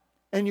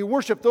 and you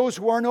worship those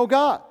who are no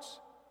gods.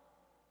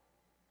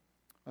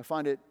 I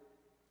find it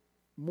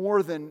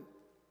more than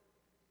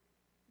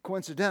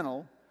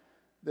coincidental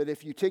that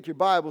if you take your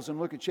Bibles and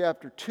look at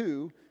chapter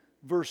 2,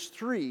 verse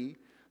 3,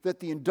 that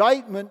the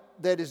indictment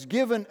that is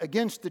given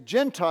against the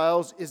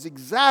Gentiles is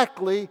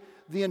exactly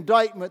the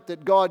indictment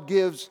that God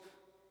gives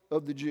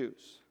of the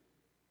Jews.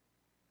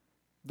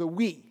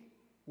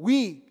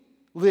 We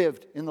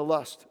lived in the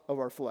lust of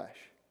our flesh,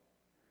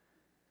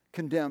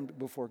 condemned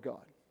before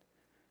God.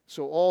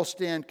 So all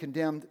stand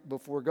condemned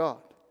before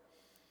God.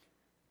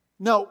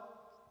 Now,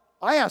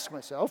 I ask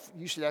myself,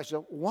 you should ask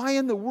yourself, why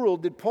in the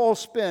world did Paul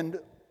spend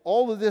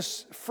all of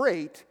this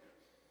freight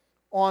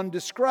on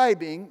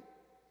describing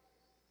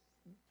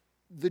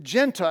the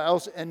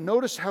Gentiles? And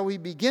notice how he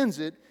begins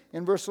it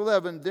in verse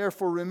 11.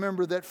 Therefore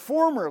remember that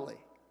formerly,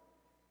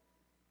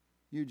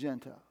 you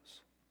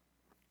Gentiles,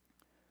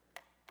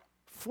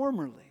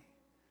 formerly,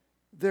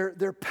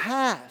 their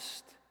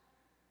past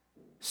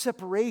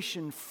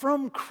separation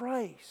from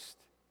Christ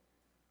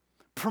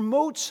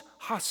promotes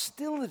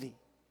hostility.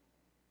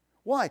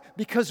 Why?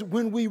 Because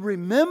when we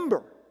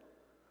remember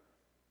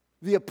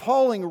the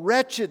appalling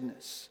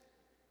wretchedness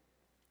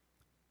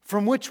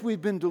from which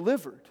we've been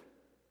delivered,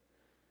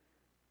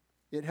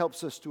 it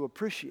helps us to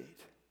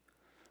appreciate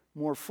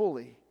more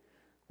fully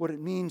what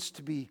it means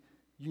to be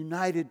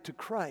united to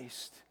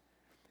Christ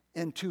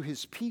and to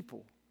His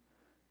people,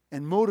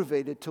 and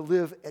motivated to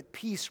live at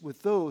peace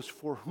with those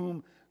for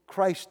whom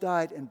Christ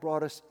died and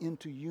brought us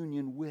into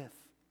union with.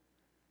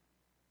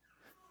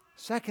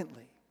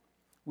 Secondly,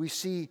 we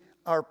see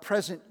our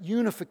present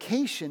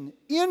unification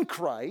in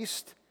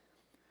Christ,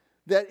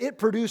 that it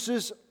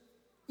produces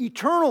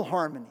eternal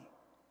harmony.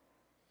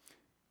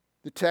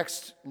 The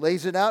text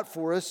lays it out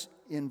for us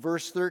in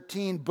verse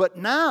 13. But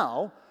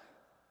now,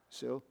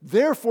 so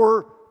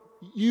therefore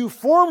you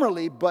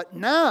formerly, but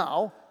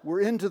now,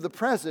 we're into the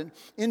present,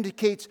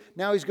 indicates,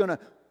 now he's going to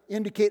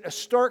indicate a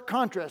stark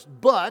contrast.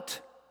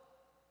 But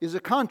is a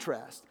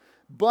contrast.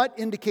 But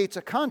indicates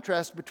a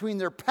contrast between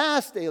their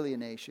past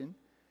alienation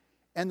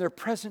and their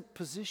present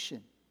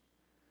position.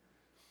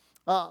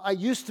 I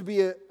used to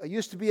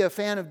be a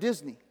fan of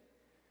Disney,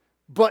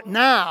 but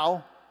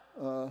now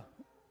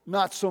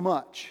not so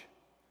much.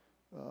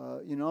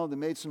 They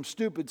made some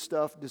stupid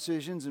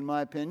decisions, in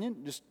my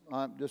opinion.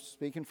 I'm just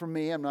speaking for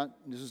me.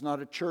 This is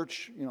not a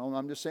church.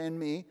 I'm just saying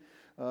me.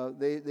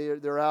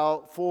 They're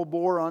out full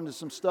bore onto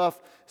some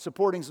stuff,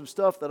 supporting some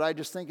stuff that I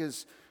just think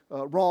is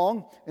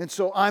wrong, and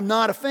so I'm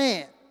not a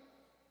fan.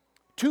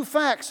 Two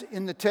facts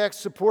in the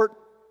text support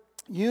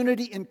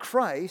unity in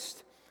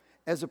Christ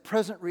as a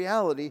present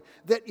reality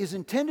that is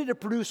intended to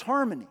produce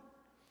harmony.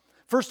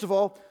 First of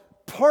all,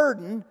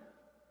 pardon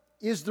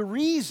is the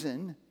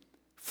reason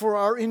for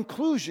our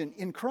inclusion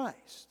in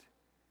Christ.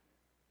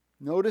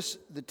 Notice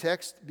the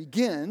text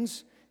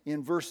begins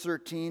in verse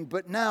 13,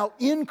 but now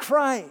in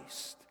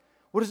Christ.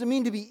 What does it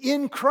mean to be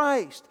in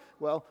Christ?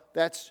 Well,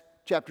 that's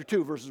chapter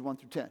 2, verses 1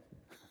 through 10.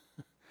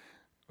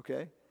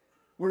 Okay?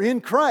 We're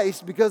in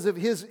Christ because of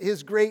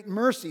His great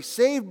mercy,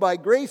 saved by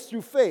grace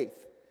through faith.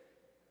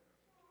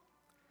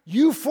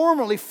 You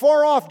formerly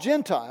far off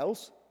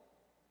Gentiles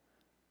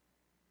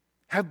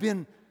have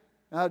been,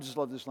 I just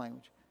love this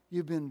language,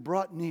 you've been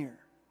brought near.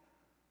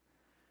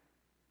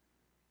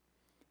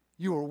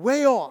 You were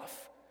way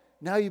off.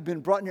 Now you've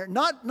been brought near.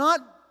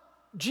 Not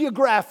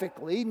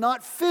geographically,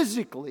 not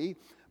physically,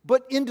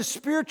 but into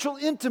spiritual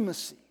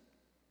intimacy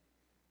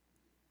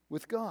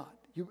with God.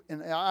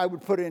 And I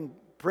would put in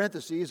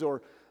parentheses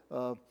or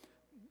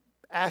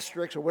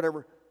asterisks or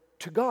whatever,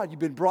 to God. You've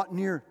been brought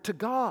near to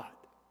God.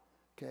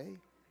 Okay?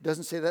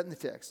 Doesn't say that in the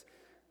text.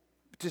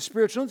 To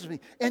spiritual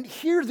intimacy. And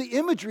here the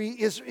imagery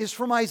is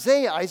from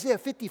Isaiah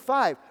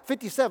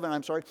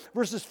 57,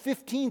 verses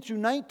 15 through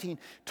 19.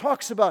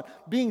 Talks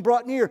about being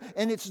brought near.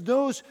 And it's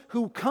those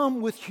who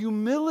come with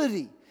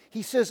humility.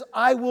 He says,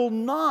 I will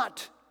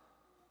not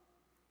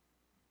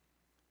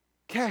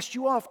cast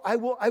you off. I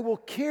will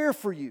care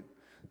for you.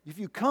 If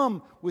you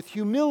come with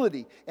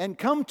humility and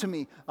come to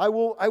me, I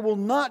will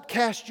not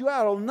cast you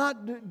out. I will not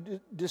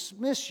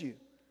dismiss you.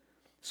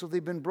 So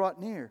they've been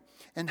brought near.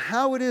 And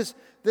how it is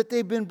that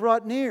they've been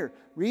brought near.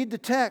 Read the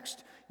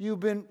text. You've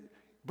been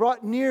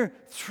brought near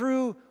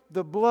through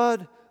the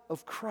blood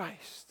of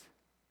Christ.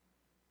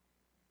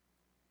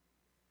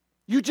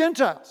 You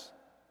Gentiles.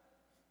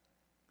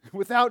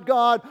 Without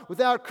God,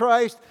 without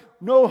Christ,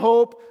 no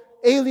hope,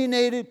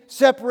 alienated,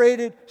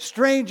 separated,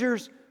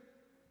 strangers.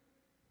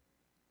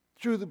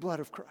 Through the blood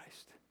of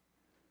Christ.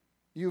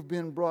 You've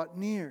been brought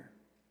near.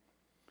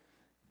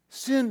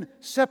 Sin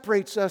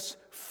separates us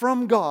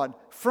from God,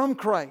 from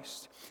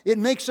Christ. It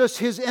makes us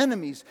His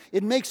enemies.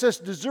 It makes us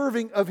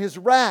deserving of His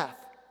wrath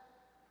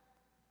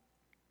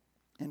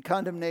and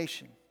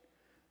condemnation.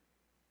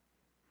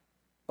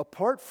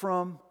 Apart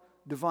from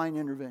divine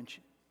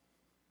intervention.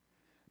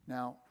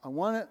 Now, I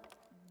want to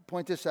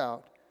point this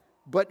out.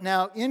 But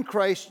now in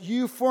Christ,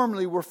 you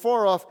formerly were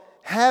far off,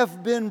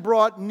 have been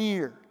brought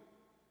near.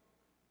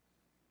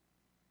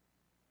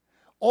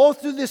 All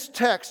through this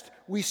text,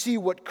 we see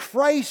what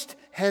Christ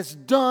has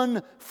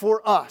done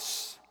for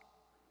us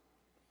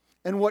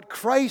and what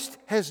Christ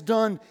has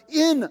done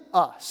in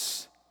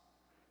us.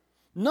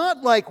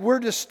 Not like we're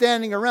just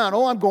standing around,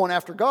 oh, I'm going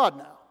after God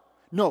now.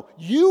 No,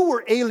 you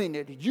were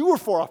alienated. You were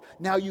far off.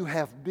 Now you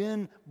have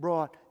been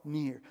brought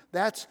near.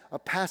 That's a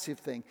passive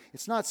thing.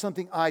 It's not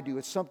something I do.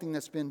 It's something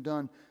that's been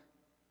done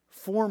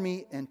for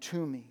me and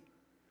to me.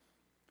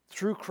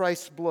 Through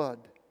Christ's blood,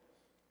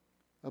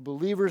 a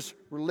believer's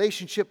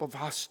relationship of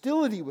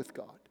hostility with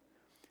God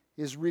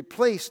is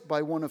replaced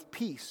by one of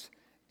peace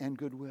and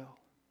goodwill.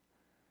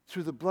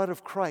 Through the blood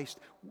of Christ.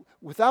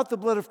 Without the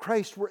blood of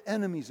Christ, we're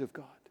enemies of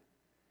God.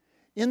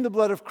 In the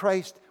blood of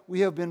Christ,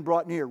 we have been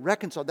brought near.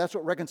 Reconciled. That's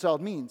what reconciled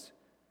means.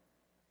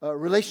 A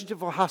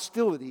relationship of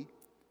hostility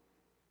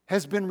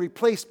has been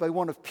replaced by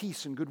one of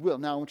peace and goodwill.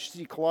 Now, I want you to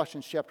see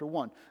Colossians chapter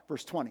 1,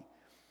 verse 20.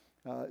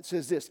 It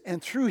says this,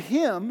 and through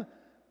Him,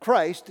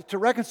 Christ, to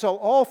reconcile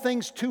all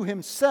things to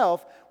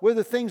Himself,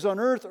 whether things on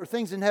earth or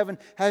things in heaven,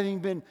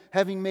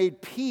 having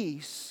made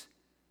peace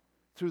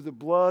through the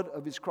blood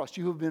of His cross.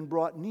 You have been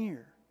brought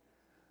near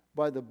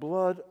by the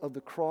blood of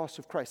the cross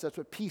of Christ. That's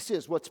what peace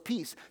is. What's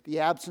peace? The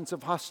absence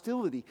of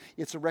hostility.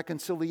 It's a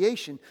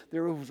reconciliation.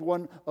 There was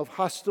one of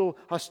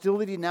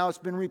hostility. Now it's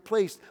been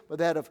replaced by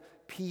that of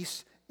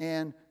peace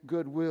and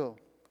goodwill.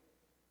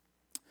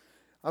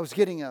 I was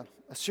getting a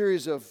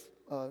series of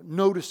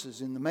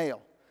notices in the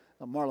mail,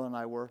 Marla and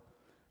I were,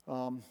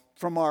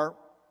 from our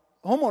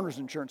homeowners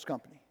insurance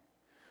company.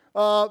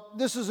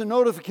 This is a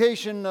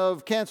notification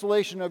of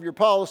cancellation of your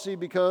policy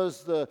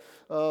because the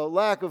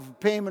lack of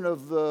payment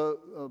of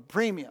the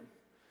premium.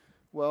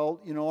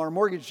 Well, you know, our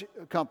mortgage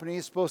company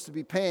is supposed to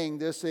be paying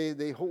this.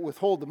 They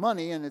withhold the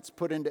money, and it's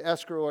put into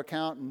escrow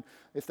account. And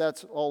if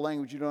that's all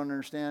language you don't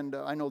understand,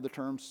 I know the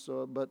terms,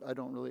 but I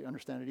don't really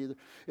understand it either.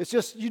 It's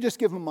just, you just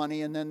give them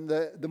money, and then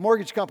the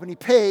mortgage company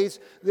pays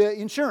the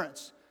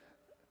insurance.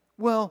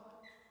 Well,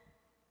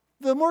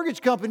 the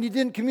mortgage company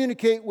didn't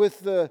communicate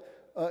with the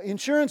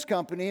insurance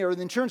company, or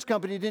the insurance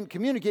company didn't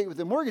communicate with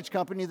the mortgage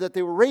company that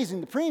they were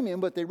raising the premium,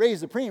 but they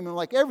raised the premium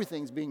like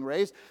everything's being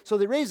raised. So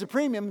they raised the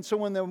premium, and so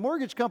when the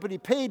mortgage company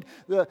paid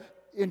the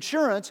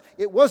insurance,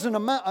 it wasn't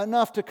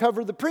enough to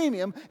cover the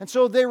premium, and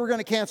so they were going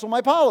to cancel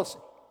my policy.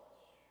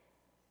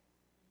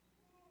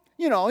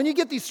 You know, and you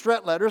get these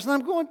threat letters, and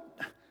I'm going,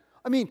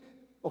 I mean,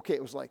 okay,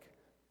 it was like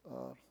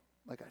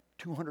a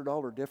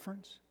 $200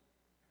 difference.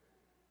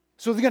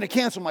 So they're going to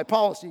cancel my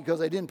policy because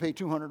I didn't pay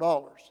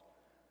 $200.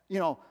 You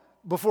know,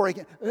 before I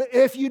can,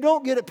 if you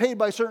don't get it paid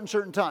by a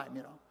certain time,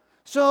 you know.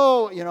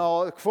 So, you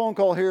know, a phone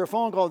call here, a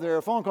phone call there,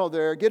 a phone call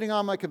there, getting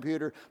on my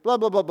computer, blah,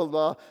 blah, blah,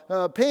 blah,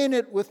 blah, paying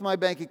it with my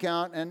bank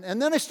account, and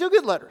then I still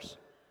get letters.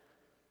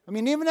 I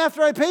mean, even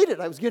after I paid it,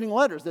 I was getting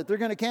letters that they're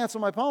going to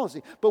cancel my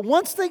policy. But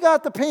once they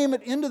got the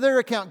payment into their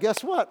account,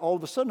 guess what? All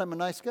of a sudden, I'm a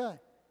nice guy.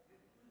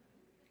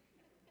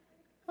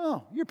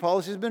 Oh, your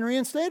policy has been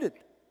reinstated.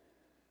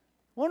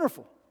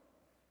 Wonderful.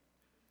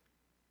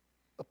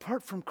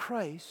 Apart from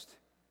Christ,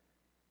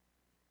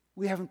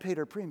 we haven't paid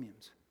our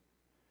premiums,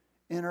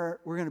 and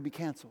we're going to be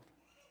canceled.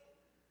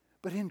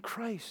 But in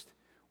Christ,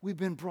 we've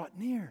been brought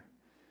near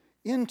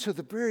into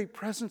the very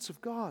presence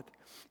of God.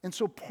 And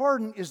so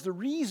pardon is the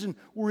reason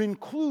we're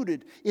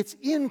included. It's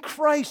in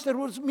Christ. That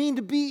what does it mean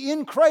to be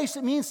in Christ?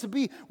 It means to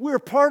be, we're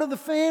part of the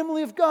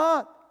family of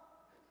God.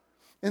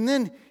 And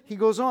then he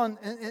goes on,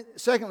 and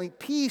secondly,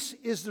 peace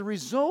is the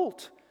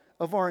result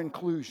of our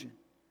inclusion.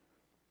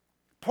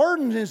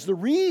 Pardon is the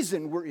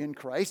reason we're in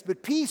Christ,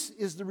 but peace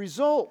is the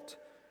result.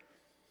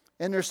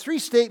 And there's three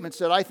statements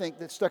that I think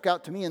that stuck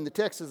out to me in the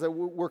text as I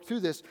work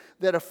through this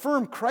that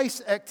affirm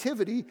Christ's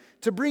activity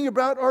to bring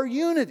about our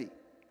unity.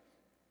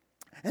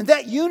 And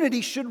that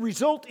unity should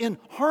result in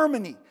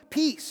harmony,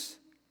 peace.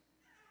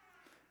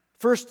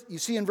 First, you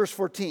see in verse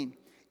 14,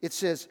 it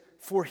says,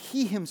 for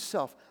He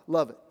Himself,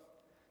 love it.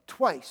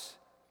 Twice,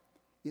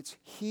 it's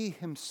He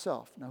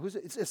Himself. Now,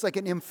 it's like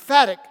an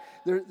emphatic,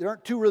 there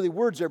aren't two really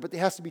words there, but they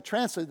has to be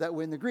translated that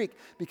way in the Greek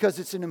because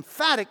it's an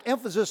emphatic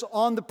emphasis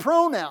on the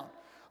pronoun.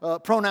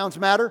 Pronouns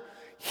matter.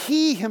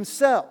 He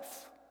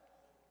Himself,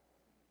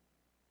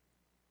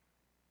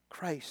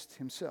 Christ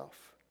Himself,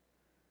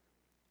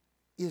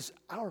 is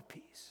our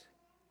peace.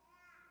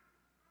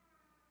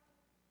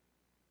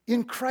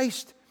 In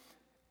Christ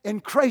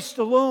and Christ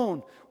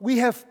alone, we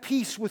have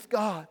peace with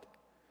God.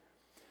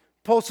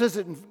 Paul says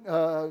it in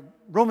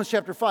Romans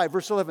chapter 5,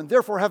 verse 11.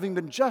 Therefore, having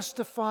been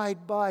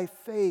justified by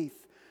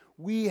faith,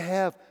 we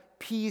have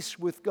peace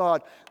with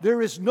God.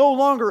 There is no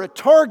longer a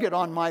target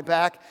on my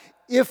back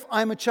if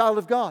I'm a child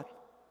of God.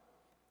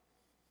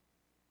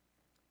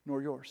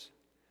 Nor yours.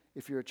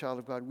 If you're a child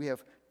of God, we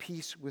have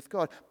peace with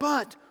God.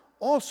 But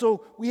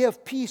also, we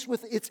have peace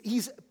with,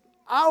 He's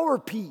our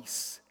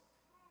peace.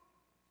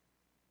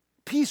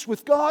 Peace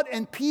with God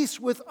and peace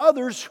with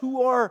others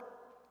who are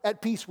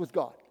at peace with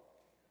God.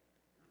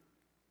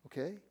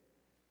 Okay?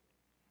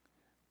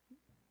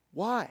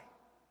 Why?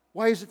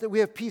 Why is it that we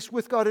have peace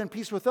with God and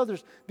peace with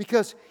others?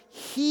 Because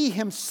He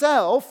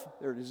Himself,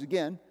 there it is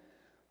again,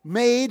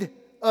 made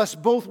us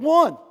both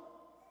one.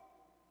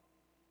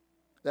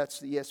 That's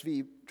the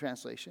ESV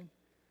translation.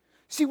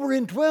 See, we're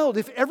indwelled.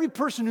 If every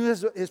person who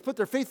has put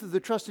their faith or their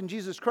trust in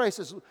Jesus Christ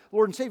as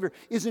Lord and Savior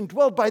is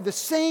indwelled by the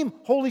same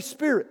Holy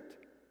Spirit,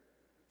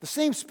 the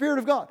same Spirit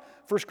of God.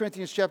 1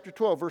 Corinthians chapter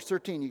 12, verse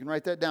 13. You can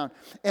write that down.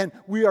 And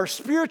we are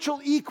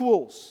spiritual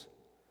equals.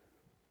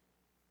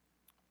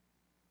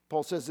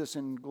 Paul says this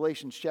in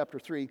Galatians chapter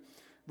 3,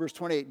 verse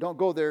 28. Don't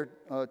go there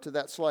to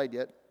that slide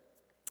yet.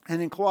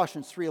 And in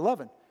Colossians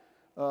 3:11.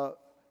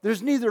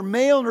 There's neither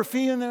male nor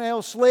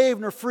female, slave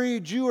nor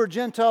free, Jew or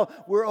Gentile.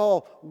 We're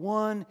all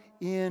one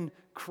in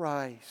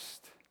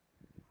Christ.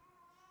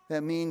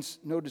 That means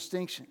no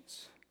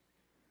distinctions.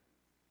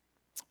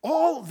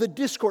 All the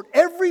discord,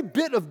 every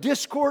bit of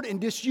discord and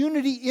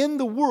disunity in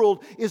the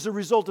world is a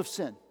result of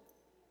sin.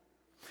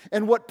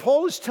 And what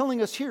Paul is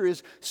telling us here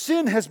is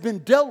sin has been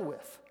dealt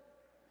with.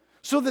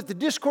 So that the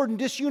discord and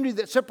disunity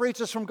that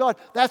separates us from God,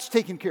 that's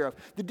taken care of.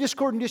 The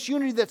discord and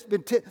disunity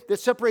that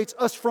separates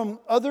us from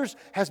others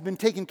has been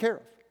taken care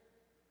of.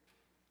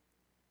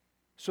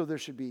 So there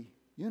should be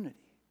unity,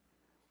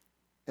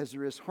 as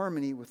there is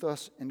harmony with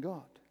us and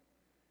God.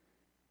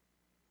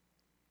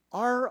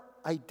 Our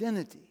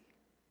identity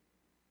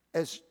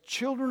as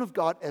children of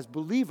God, as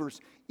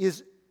believers,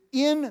 is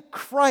in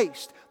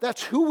Christ.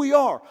 That's who we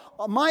are.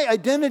 My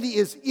identity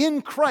is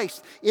in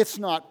Christ. It's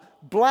not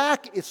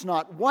black, it's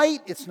not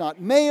white, it's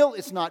not male,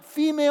 it's not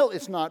female,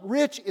 it's not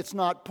rich, it's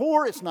not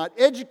poor, it's not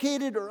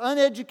educated or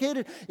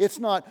uneducated, it's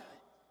not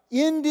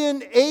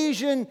Indian,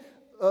 Asian,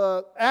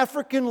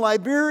 African,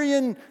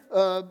 Liberian,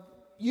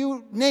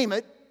 you name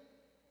it.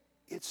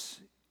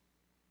 It's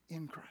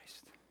in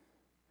Christ.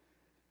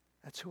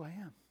 That's who I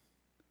am.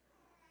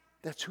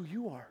 That's who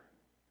you are.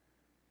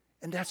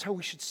 And that's how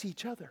we should see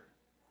each other,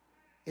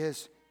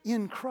 as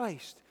in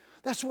Christ.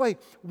 That's why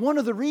one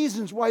of the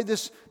reasons why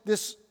this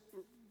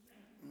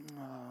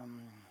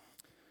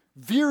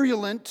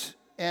virulent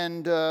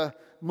and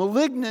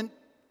malignant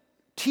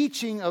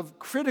teaching of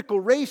critical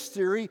race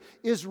theory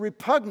is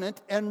repugnant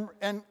and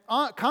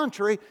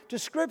contrary to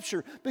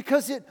Scripture,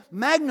 because it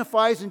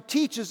magnifies and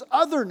teaches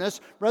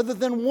otherness rather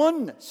than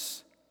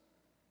oneness,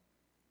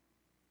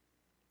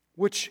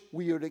 which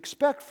we would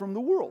expect from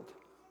the world,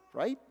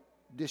 right?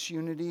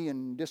 Disunity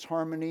and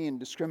disharmony and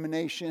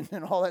discrimination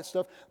and all that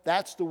stuff.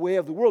 That's the way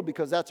of the world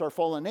because that's our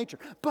fallen nature.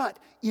 But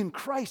in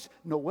Christ,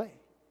 no way.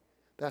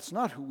 That's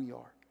not who we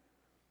are.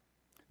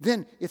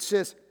 Then it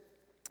says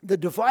the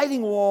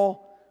dividing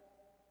wall,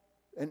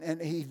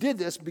 and he did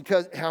this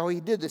because how he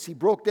did this, he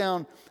broke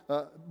down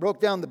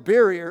the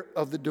barrier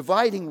of the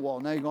dividing wall.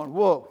 Now you're going,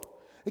 whoa.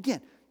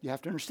 Again, you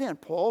have to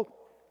understand, Paul,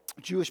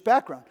 Jewish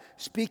background,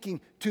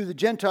 speaking to the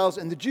Gentiles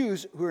and the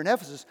Jews who are in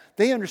Ephesus,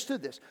 they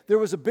understood this. There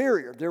was a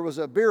barrier, there was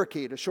a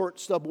barricade, a short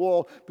stub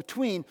wall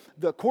between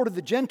the court of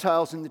the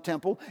Gentiles in the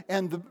temple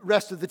and the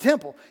rest of the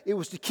temple. It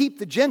was to keep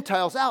the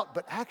Gentiles out,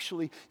 but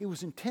actually it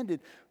was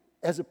intended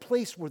as a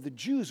place where the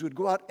Jews would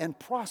go out and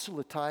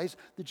proselytize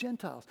the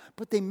Gentiles.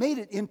 But they made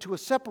it into a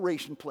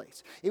separation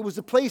place. It was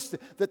a place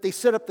that they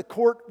set up the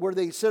court where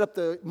they set up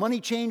the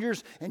money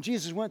changers, and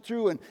Jesus went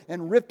through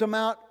and ripped them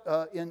out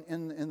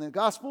in the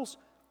Gospels.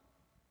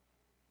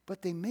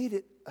 But they made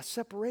it a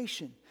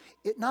separation.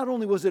 It not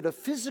only was it a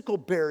physical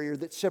barrier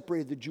that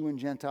separated the Jew and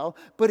Gentile,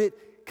 but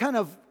it kind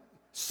of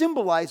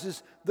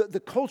symbolizes the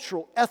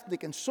cultural,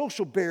 ethnic, and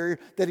social barrier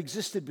that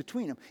existed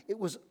between them. It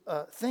was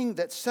a thing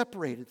that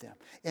separated them.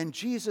 And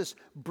Jesus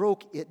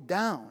broke it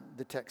down,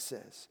 the text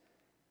says.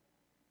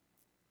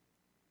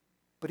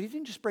 But he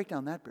didn't just break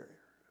down that barrier.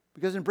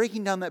 Because in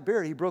breaking down that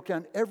barrier,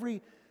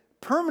 he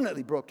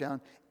permanently broke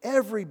down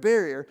every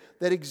barrier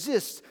that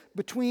exists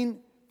between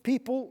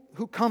people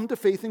who come to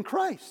faith in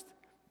Christ.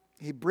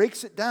 He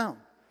breaks it down.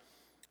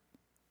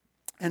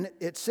 And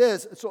it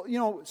says, so,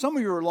 some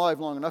of you are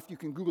alive long enough, you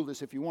can Google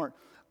this if you weren't.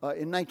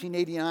 In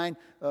 1989,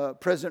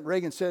 President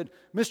Reagan said,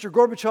 Mr.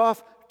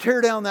 Gorbachev,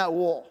 tear down that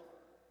wall.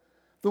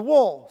 The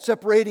wall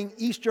separating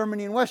East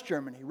Germany and West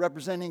Germany,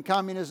 representing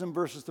communism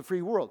versus the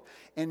free world.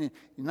 And in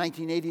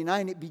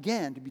 1989, it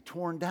began to be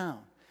torn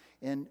down.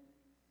 And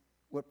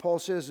what Paul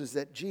says is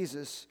that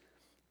Jesus,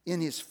 in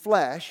his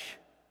flesh,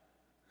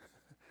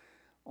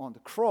 on the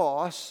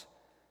cross,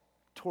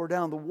 tore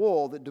down the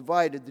wall that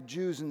divided the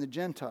Jews and the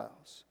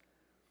Gentiles.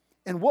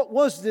 And what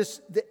was this,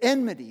 the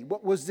enmity?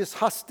 What was this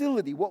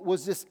hostility? What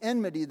was this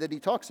enmity that he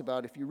talks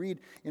about? If you read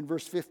in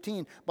verse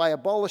 15, by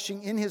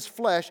abolishing in his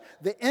flesh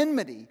the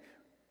enmity,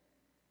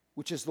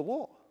 which is the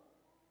law.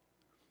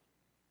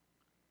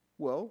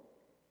 Well,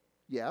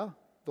 yeah,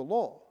 the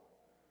law.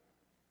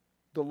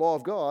 The law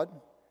of God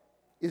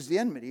is the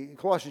enmity.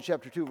 Colossians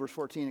chapter 2, verse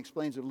 14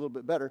 explains it a little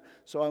bit better,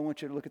 so I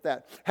want you to look at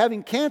that.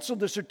 Having canceled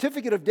the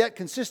certificate of debt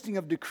consisting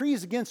of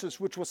decrees against us,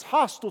 which was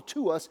hostile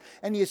to us,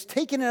 and he has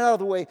taken it out of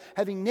the way,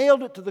 having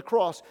nailed it to the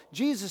cross.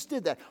 Jesus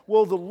did that.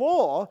 Well, the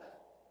law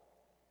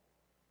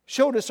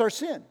showed us our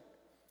sin.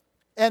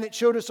 And it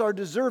showed us our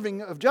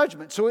deserving of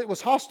judgment. So it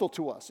was hostile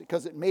to us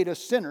because it made us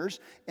sinners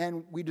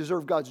and we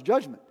deserve God's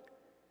judgment.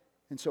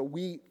 And so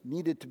we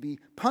needed to be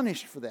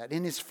punished for that.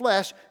 In his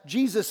flesh,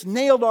 Jesus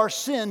nailed our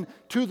sin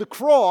to the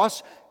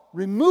cross,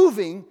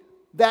 removing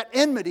that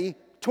enmity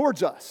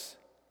towards us.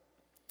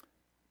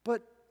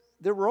 But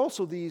there were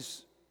also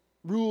these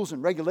rules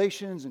and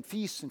regulations and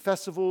feasts and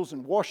festivals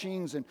and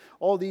washings and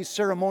all these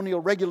ceremonial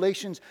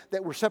regulations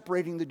that were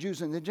separating the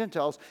Jews and the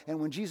Gentiles. And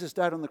when Jesus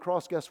died on the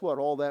cross, guess what?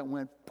 All that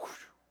went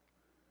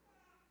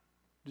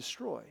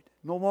destroyed.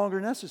 No longer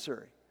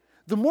necessary.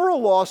 The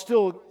moral law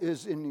still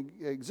is in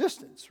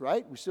existence,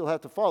 right? We still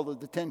have to follow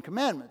the Ten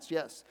Commandments,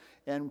 yes.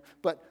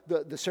 But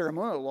the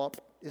ceremonial law,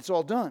 it's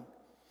all done.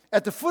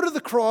 At the foot of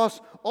the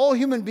cross, all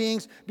human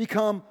beings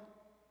become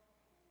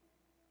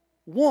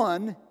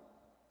one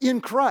in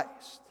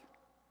Christ.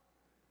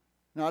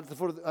 Not at the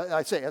foot of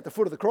at the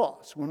foot of the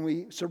cross. When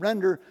we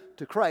surrender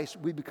to Christ,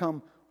 we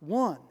become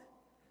one.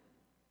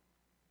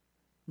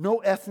 No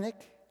ethnic,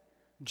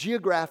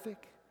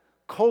 geographic,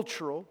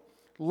 cultural,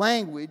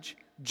 language,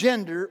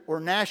 gender, or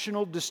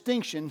national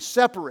distinction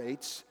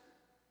separates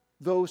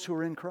those who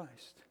are in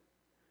Christ.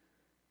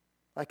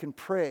 I can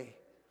pray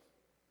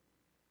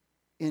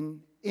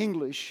in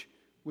English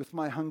with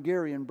my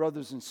Hungarian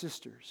brothers and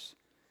sisters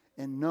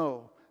and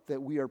know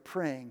that we are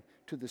praying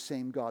to the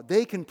same God.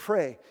 They can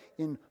pray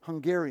in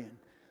Hungarian.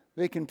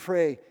 They can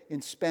pray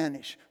in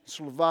Spanish,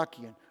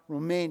 Slovakian,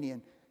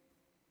 Romanian,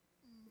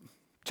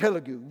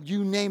 Telugu,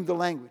 you name the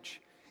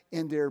language.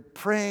 And they're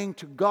praying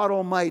to God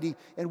Almighty,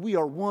 and we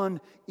are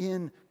one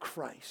in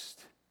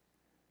Christ.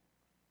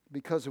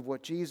 Because of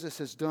what Jesus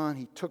has done,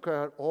 he took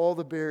out all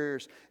the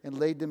barriers and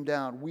laid them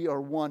down. We are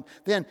one.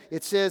 Then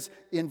it says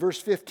in verse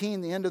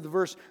 15, the end of the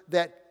verse,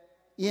 that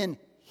in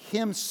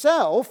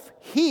himself,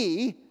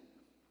 he,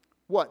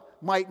 what?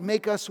 Might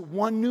make us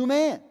one new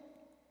man.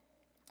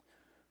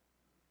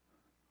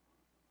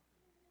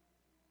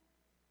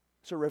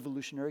 It's a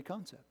revolutionary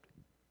concept.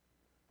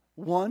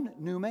 One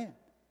new man.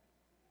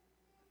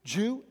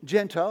 Jew,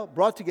 Gentile,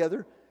 brought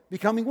together,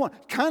 becoming one.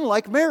 Kind of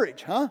like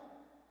marriage, huh?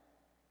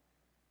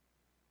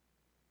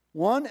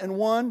 One and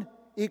one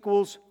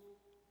equals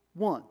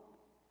one.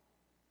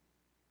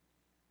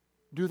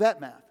 Do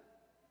that math.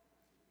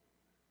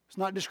 It's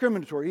not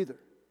discriminatory either.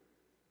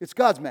 It's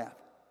God's math.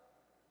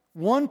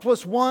 1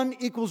 plus 1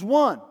 equals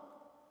 1.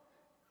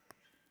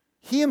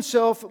 He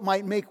himself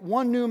might make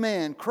one new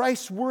man.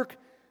 Christ's work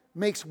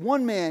makes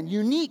one man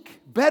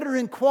unique, better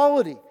in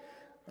quality.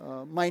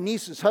 My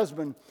niece's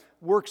husband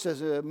works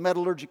as a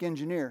metallurgic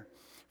engineer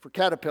for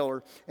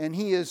Caterpillar, and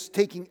he is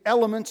taking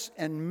elements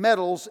and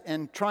metals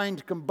and trying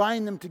to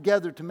combine them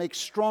together to make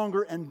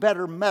stronger and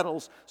better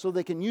metals so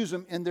they can use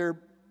them in their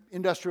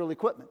industrial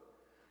equipment.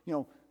 You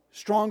know,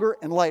 stronger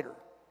and lighter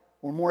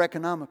or more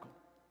economical.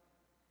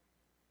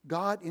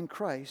 God in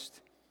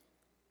Christ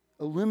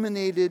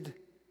eliminated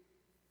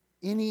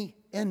any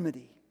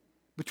enmity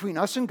between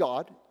us and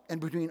God and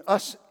between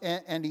us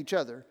and each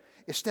other,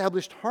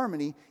 established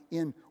harmony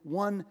in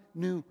one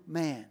new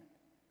man.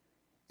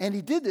 And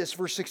he did this,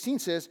 verse 16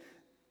 says,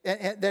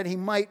 that he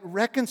might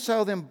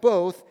reconcile them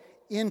both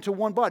into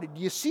one body. Do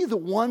you see the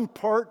one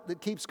part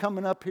that keeps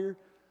coming up here?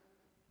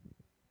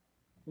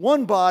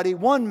 One body,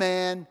 one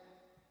man,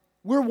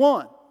 we're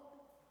one.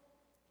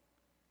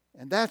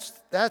 And that's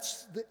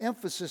the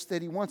emphasis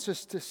that he wants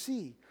us to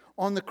see.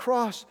 On the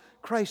cross,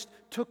 Christ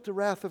took the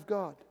wrath of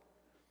God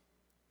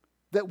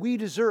that we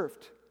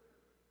deserved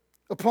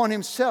upon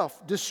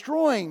himself,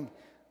 destroying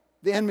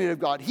the enmity of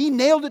God. He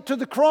nailed it to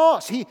the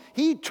cross.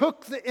 He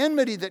took the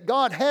enmity that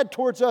God had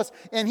towards us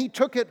and he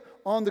took it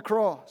on the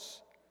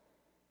cross.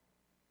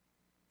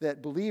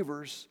 That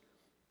believers,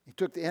 he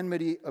took the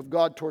enmity of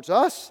God towards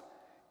us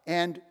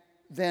and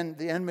then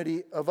the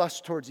enmity of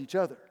us towards each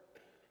other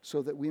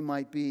so that we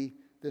might be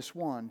this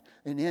one,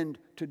 an end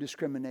to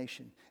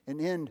discrimination, an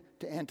end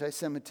to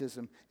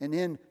anti-Semitism, an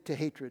end to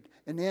hatred,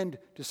 an end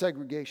to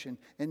segregation,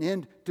 an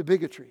end to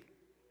bigotry.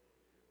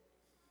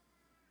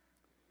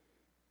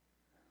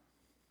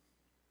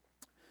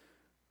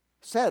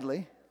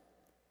 Sadly,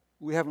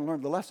 we haven't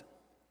learned the lesson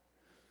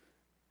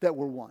that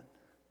we're one.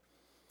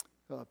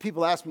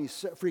 People ask me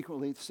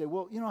frequently to say,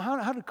 well, you know,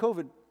 how did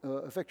COVID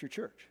affect your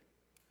church?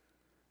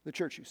 The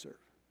church you serve.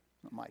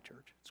 Not my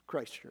church. It's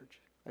Christ's church.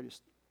 I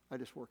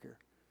just work here.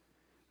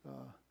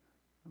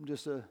 I'm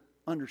just a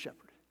under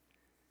shepherd.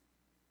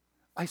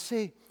 I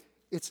say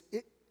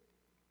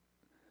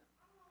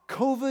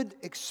COVID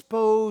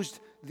exposed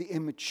the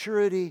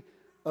immaturity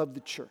of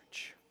the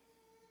church.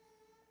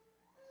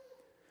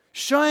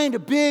 Shined a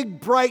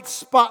big bright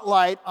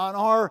spotlight on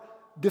our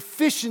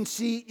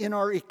deficiency in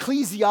our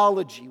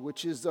ecclesiology,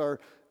 which is our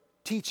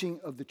teaching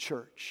of the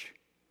church.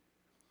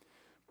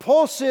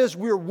 Paul says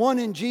we're one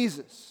in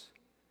Jesus,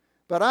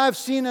 but I've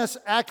seen us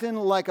acting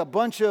like a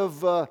bunch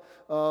of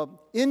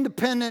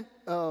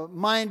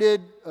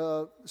independent-minded,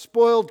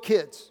 spoiled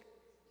kids.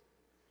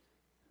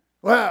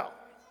 Well,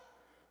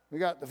 we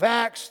got the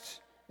vaxxed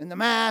and the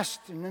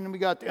masked, and then we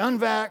got the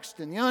unvaxxed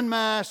and the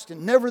unmasked,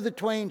 and never the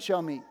twain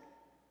shall meet.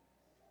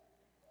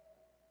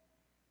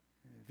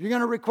 If you're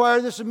going to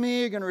require this of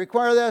me, you're going to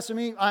require that of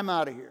me, I'm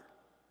out of here.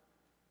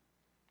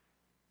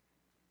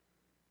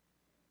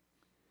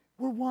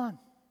 We're one.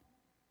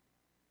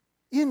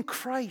 In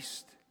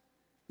Christ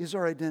is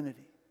our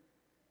identity.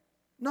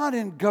 Not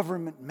in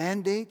government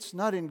mandates,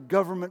 not in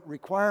government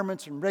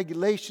requirements and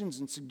regulations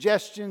and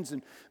suggestions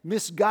and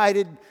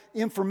misguided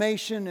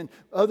information and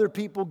other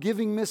people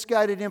giving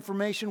misguided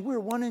information.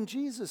 We're one in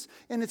Jesus.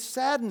 And it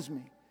saddens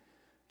me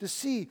to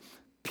see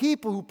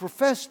people who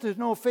profess to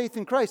know faith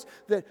in Christ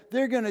that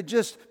they're going to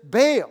just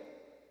bail.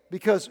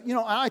 Because,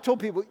 I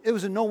told people it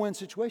was a no-win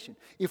situation.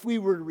 If we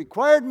were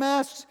required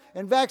masks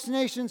and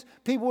vaccinations,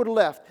 people would have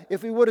left.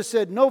 If we would have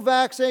said no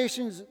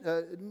vaccinations,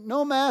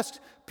 no masks,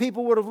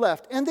 people would have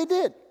left. And they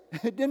did.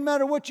 It didn't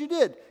matter what you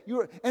did.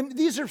 And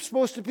these are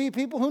supposed to be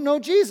people who know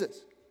Jesus.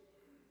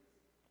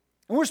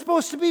 And we're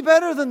supposed to be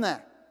better than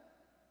that.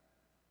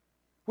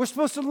 We're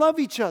supposed to love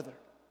each other,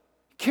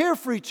 care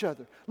for each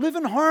other, live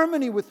in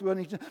harmony with one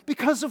another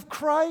because of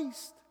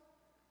Christ.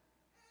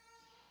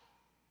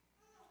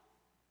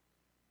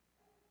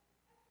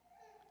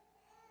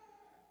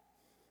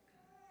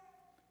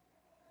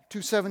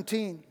 Verse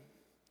 17,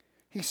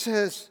 he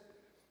says,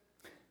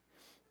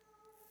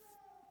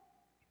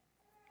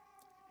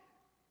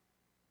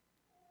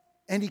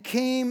 and he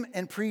came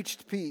and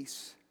preached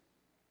peace.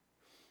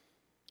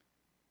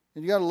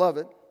 And you got to love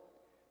it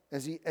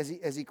as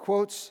he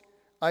quotes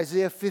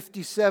Isaiah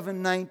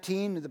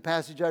 57:19, the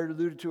passage I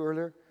alluded to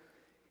earlier.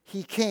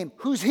 He came.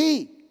 Who's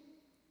he?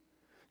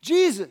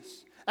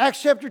 Jesus.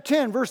 Acts chapter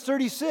 10, verse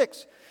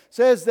 36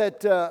 says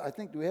that, I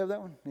think, do we have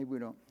that one? Maybe we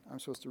don't. I'm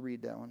supposed to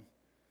read that one.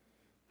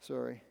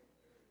 Sorry.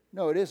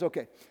 No, it is?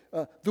 Okay.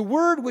 The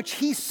word which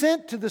he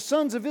sent to the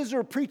sons of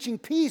Israel, preaching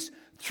peace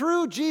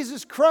through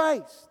Jesus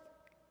Christ.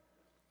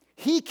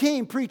 He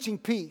came preaching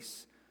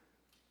peace.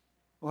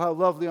 Oh, how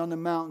lovely on the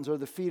mountains are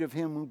the feet of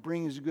him who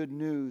brings good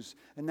news,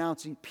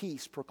 announcing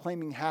peace,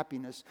 proclaiming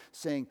happiness,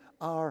 saying,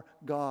 our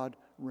God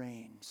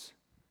reigns.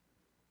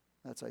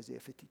 That's Isaiah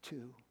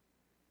 52.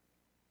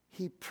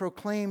 He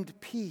proclaimed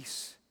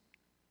peace.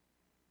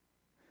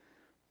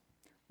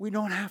 We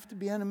don't have to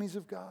be enemies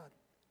of God.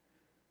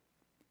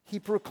 He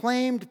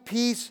proclaimed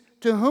peace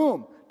to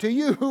whom? To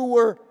you who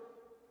were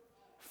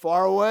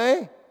far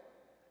away.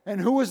 And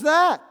who was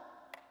that?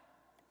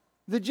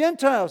 The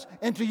Gentiles.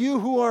 And to you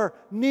who are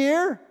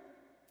near,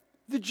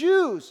 the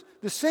Jews.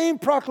 The same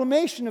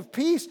proclamation of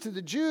peace to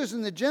the Jews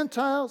and the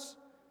Gentiles.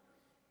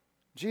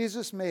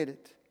 Jesus made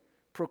it,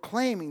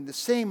 proclaiming the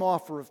same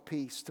offer of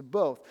peace to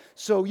both.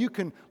 So you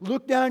can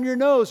look down your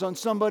nose on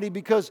somebody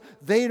because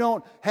they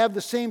don't have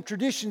the same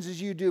traditions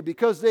as you do,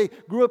 because they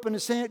grew up in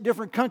a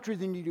different country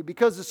than you do,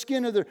 because the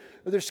skin of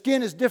their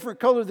skin is different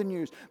color than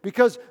yours,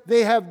 because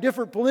they have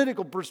different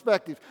political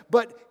perspectives.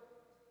 But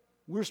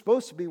we're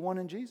supposed to be one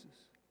in Jesus.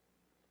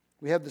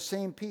 We have the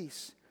same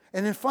peace.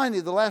 And then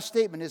finally, the last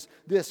statement is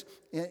this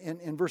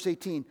in verse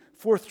 18.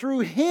 For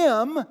through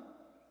him,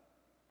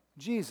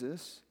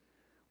 Jesus,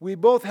 we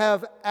both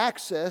have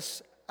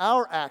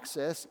our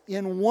access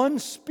in one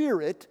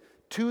Spirit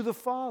to the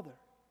Father.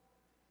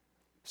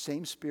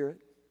 Same Spirit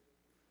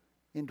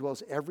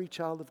indwells every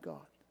child of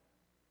God.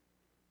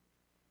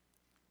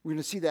 We're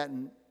going to see that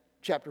in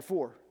chapter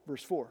 4,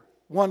 verse 4.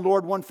 One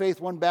Lord, one faith,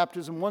 one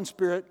baptism, one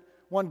Spirit,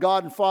 one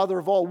God and Father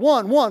of all.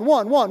 One.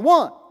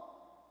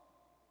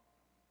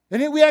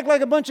 And we act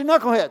like a bunch of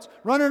knuckleheads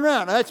running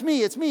around. It's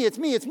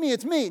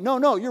me.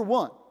 No, you're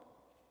one.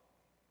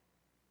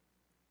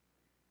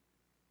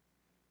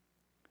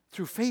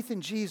 Through faith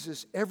in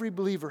Jesus, every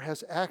believer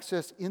has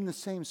access in the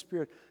same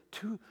Spirit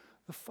to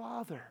the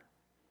Father.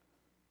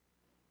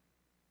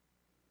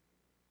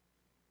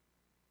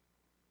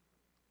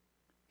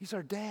 He's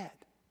our dad.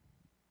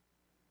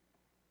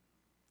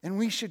 And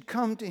we should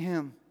come to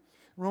him.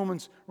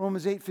 Romans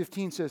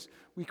 8:15 says,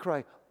 we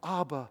cry,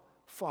 Abba,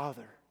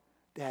 Father,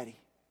 Daddy.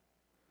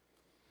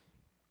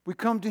 We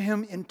come to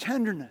him in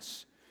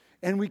tenderness.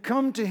 And we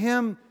come to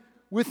him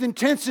with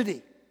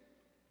intensity.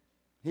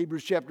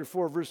 Hebrews chapter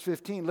 4, verse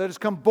 15. Let us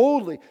come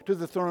boldly to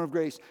the throne of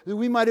grace, that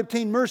we might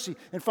obtain mercy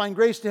and find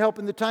grace to help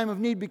in the time of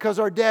need, because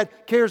our dad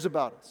cares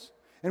about us.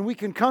 And we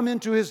can come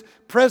into his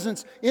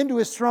presence, into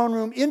his throne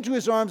room, into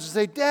his arms and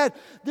say, Dad,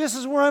 this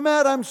is where I'm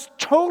at. I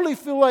totally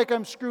feel like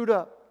I'm screwed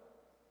up.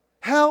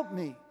 Help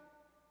me.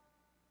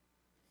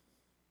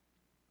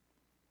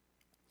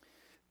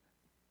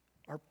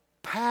 Our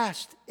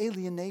past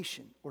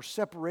alienation or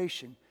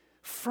separation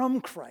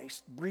from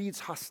Christ breeds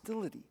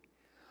hostility.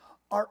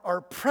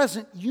 Our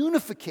present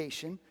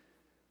unification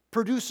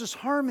produces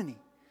harmony.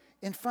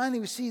 And finally,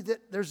 we see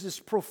that there's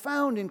this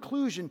profound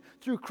inclusion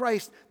through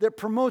Christ that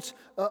promotes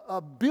a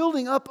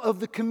building up of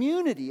the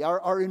community,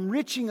 our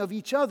enriching of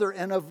each other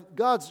and of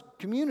God's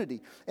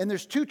community. And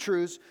there's two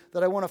truths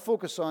that I want to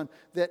focus on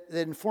that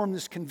inform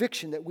this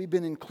conviction that we've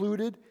been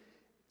included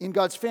in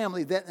God's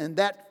family, and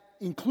that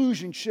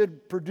inclusion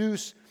should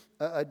produce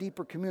a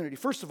deeper community.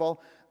 First of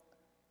all,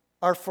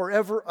 our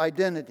forever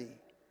identity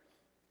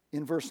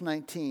in verse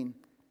 19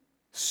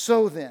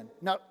 So then.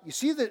 Now, you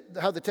see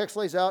how the text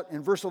lays out?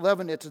 In verse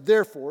 11, it's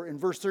therefore. In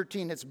verse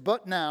 13, it's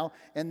but now.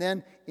 And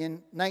then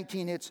in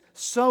 19, it's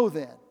so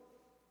then.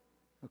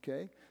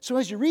 Okay? So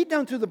as you read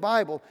down through the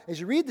Bible, as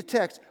you read the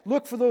text,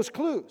 look for those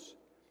clues.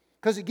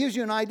 Because it gives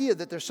you an idea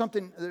that there's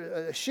something,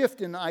 a shift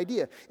in the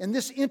idea. And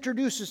this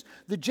introduces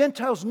the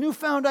Gentiles'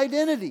 newfound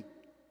identity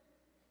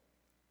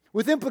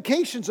with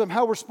implications of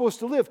how we're supposed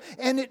to live.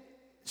 And it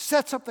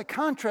sets up the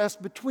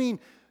contrast between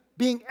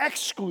being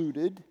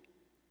excluded,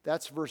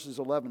 that's verses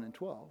 11 and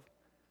 12,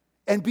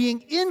 and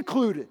being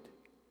included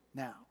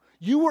now.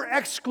 You were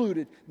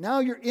excluded, now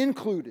you're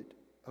included,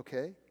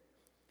 okay?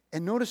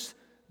 And notice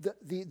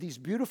these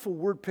beautiful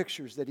word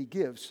pictures that he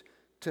gives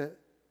to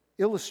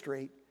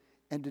illustrate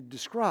and to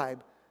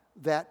describe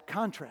that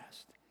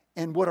contrast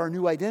and what our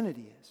new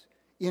identity is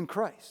in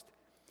Christ.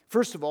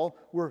 First of all,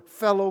 we're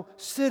fellow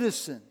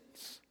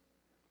citizens.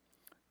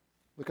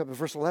 Look up at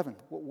verse 11.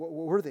 What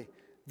were they?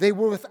 They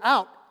were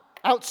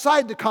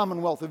outside the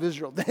commonwealth of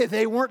Israel.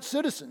 They weren't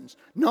citizens.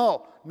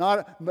 No,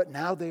 but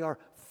now they are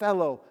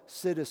fellow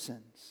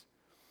citizens.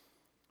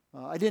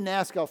 I didn't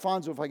ask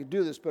Alfonso if I could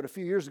do this, but a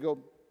few years ago,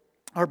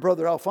 our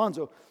brother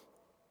Alfonso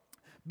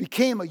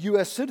became a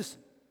U.S. citizen,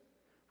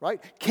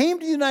 right? Came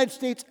to the United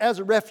States as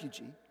a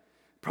refugee,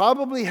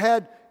 probably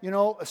had,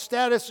 a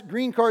status,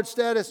 green card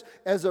status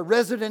as a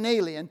resident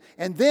alien,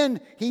 and then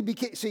he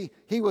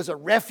was a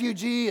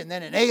refugee and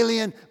then an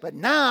alien, but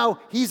now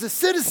he's a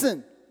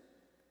citizen.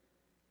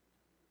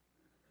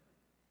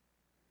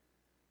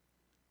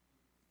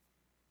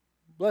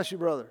 Bless you,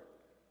 brother.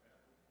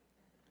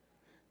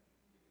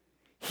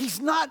 He's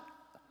not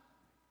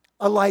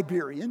a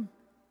Liberian,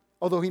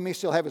 although he may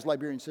still have his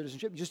Liberian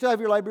citizenship. Do you still have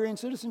your Liberian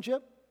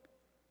citizenship?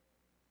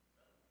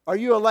 Are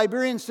you a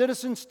Liberian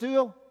citizen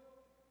still?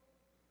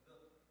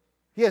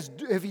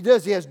 If he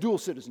does, he has dual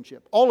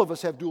citizenship. All of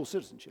us have dual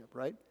citizenship,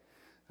 right?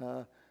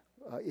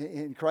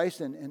 In Christ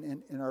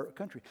and in our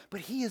country.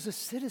 But he is a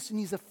citizen.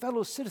 He's a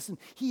fellow citizen.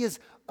 He is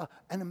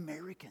an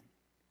American.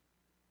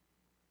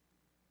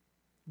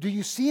 Do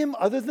you see him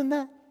other than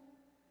that?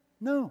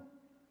 No.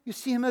 You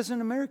see him as an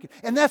American.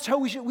 And that's how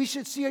we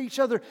should see each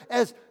other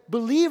as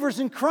believers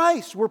in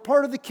Christ. We're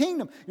part of the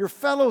kingdom. You're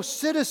fellow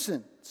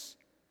citizens.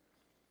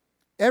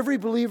 Every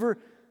believer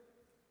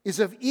is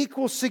of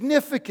equal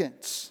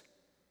significance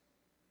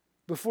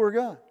before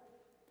God.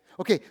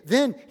 Okay,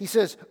 then he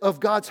says, of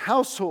God's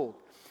household.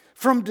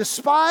 From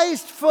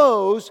despised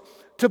foes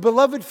to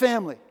beloved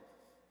family.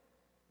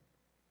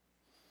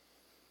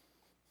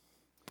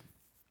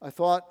 I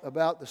thought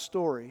about the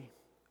story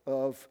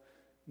of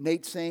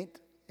Nate Saint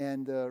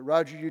and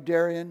Roger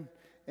Udarian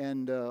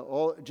and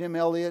Jim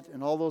Elliott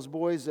and all those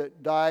boys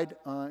that died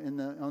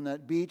on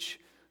that beach,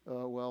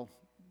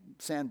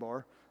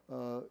 sandbar,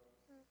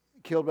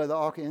 killed by the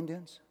Auca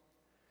Indians.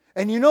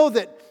 And you know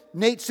that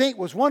Nate Saint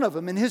was one of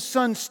them, and his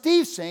son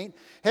Steve Saint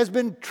has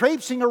been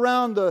traipsing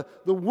around the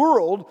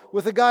world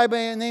with a guy by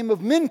the name of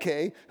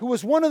Minkay, who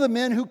was one of the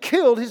men who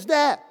killed his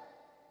dad.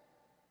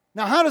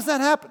 Now, how does that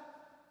happen?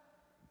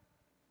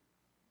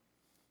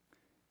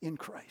 In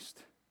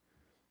Christ,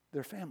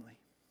 their family.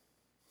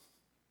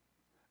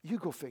 You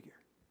go figure.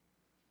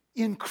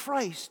 In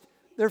Christ,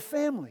 their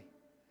family.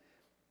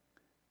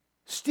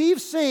 Steve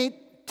Saint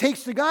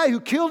takes the guy who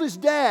killed his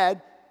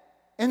dad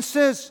and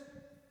says,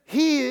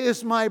 he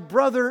is my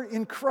brother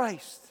in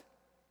Christ.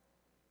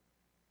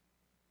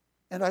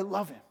 And I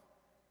love him.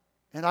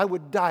 And I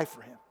would die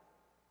for him.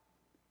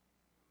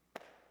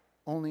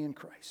 Only in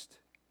Christ.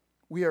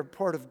 We are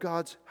part of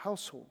God's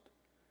household.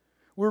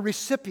 We're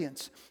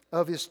recipients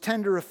of His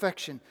tender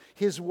affection,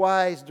 His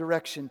wise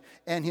direction,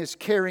 and His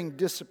caring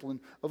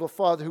discipline of a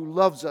Father who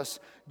loves us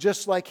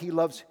just like He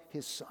loves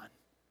His Son.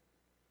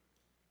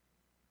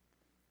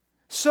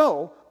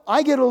 So,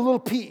 I get a little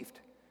peeved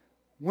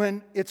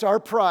when it's our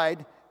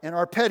pride and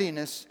our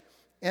pettiness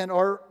and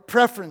our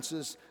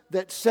preferences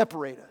that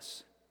separate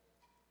us.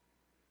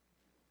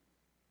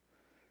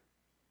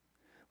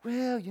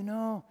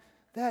 Well,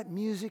 that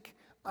music,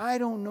 I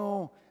don't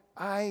know.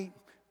 I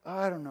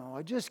don't know.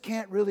 I just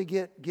can't really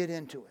get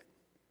into it.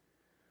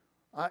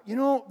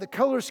 The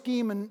color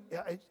scheme, and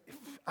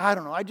I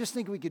don't know. I just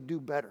think we could do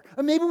better.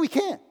 Or maybe we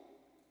can.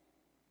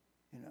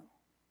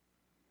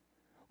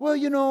 Well,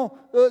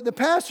 the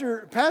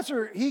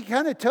pastor, he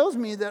kind of tells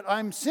me that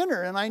I'm a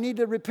sinner and I need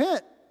to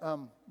repent.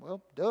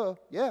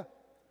 Yeah.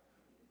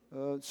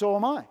 So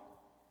am I.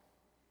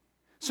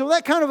 So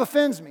that kind of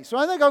offends me. So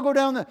I think I'll go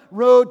down the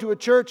road to a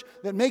church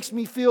that makes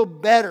me feel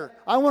better.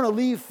 I want to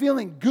leave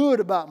feeling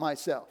good about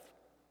myself.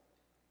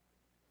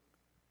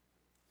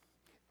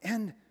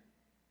 And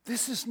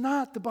this is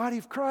not the body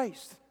of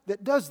Christ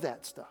that does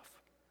that stuff.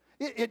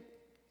 It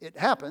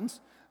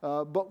happens,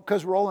 but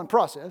because we're all in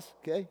process,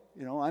 okay?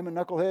 I'm a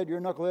knucklehead, you're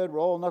a knucklehead, we're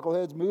all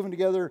knuckleheads moving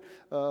together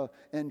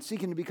and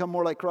seeking to become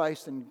more like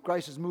Christ, and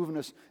Christ is moving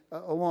us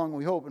along,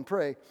 we hope and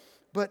pray.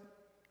 But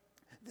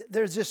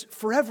there's this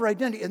forever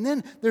identity, and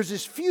then there's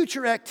this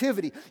future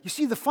activity. You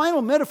see, the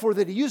final metaphor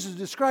that he uses to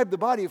describe the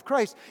body of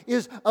Christ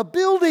is a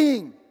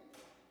building,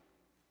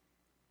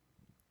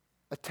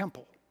 a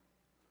temple.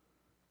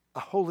 a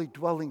holy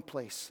dwelling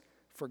place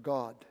for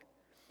God.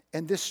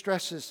 And this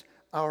stresses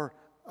our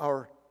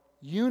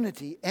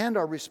unity and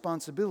our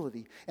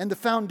responsibility. And the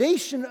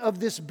foundation of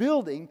this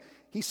building,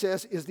 he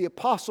says, is the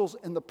apostles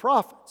and the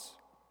prophets.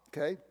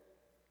 Okay?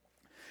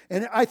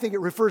 And I think it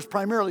refers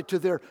primarily to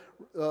their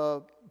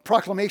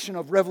proclamation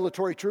of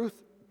revelatory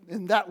truth.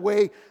 In that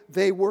way,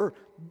 they were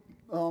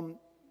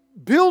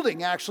building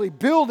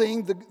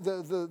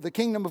the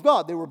kingdom of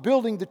God. They were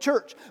building the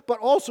church. But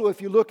also,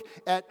 if you look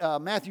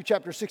at Matthew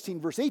chapter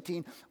 16, verse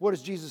 18, what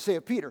does Jesus say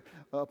of Peter?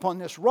 Upon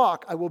this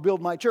rock I will build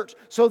my church.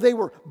 So they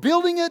were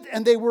building it,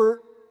 and they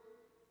were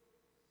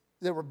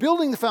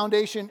building the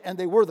foundation, and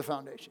they were the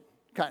foundation,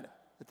 kind of,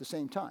 at the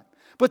same time.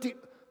 But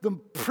the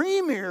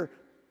premier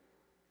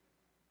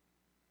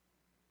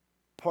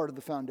part of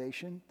the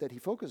foundation that he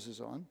focuses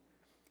on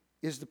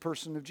is the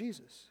person of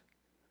Jesus,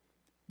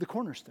 the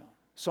cornerstone.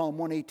 Psalm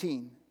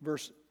 118,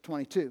 verse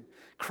 22.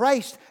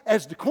 Christ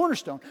as the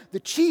cornerstone, the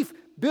chief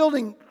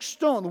building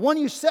stone, the one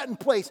you set in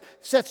place,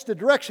 sets the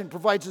direction,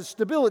 provides the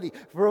stability,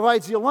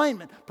 provides the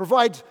alignment,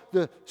 provides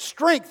the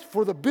strength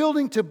for the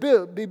building to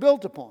be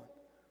built upon.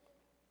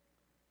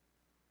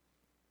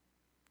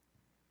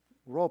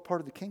 We're all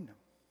part of the kingdom,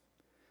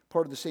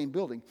 part of the same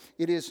building.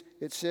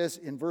 It says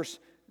in verse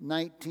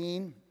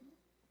 19,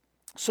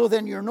 so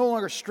then you're no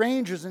longer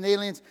strangers and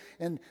aliens,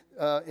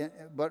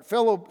 but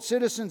fellow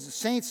citizens, the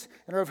saints,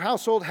 and are of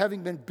household,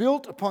 having been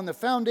built upon the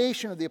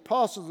foundation of the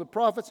apostles and the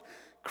prophets,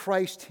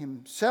 Christ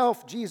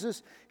himself,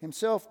 Jesus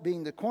himself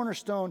being the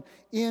cornerstone,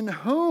 in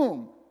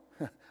whom,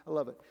 I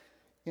love it,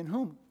 in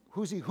whom,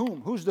 who's he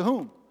whom? Who's the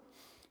whom?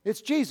 It's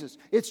Jesus,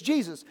 it's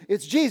Jesus,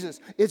 it's Jesus,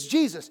 it's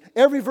Jesus.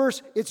 Every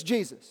verse, it's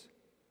Jesus.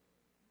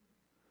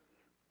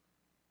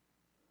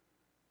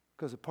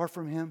 Because apart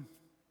from him,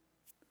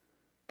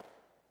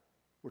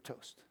 we're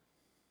toast.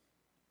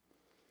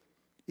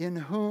 In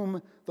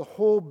whom the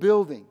whole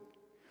building.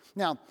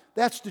 Now,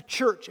 that's the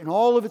church in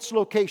all of its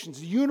locations,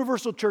 the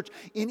universal church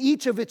in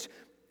each of its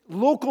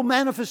local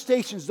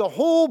manifestations. The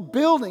whole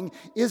building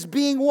is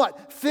being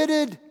what?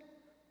 Fitted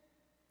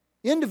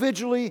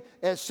individually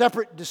as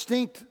separate,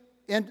 distinct,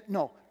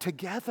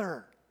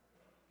 together.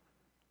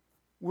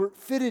 We're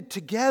fitted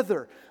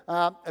together.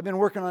 I've been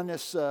working on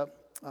this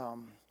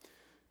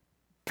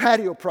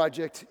patio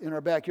project in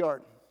our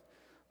backyard.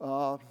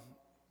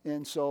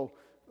 And so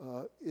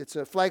it's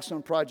a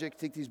flagstone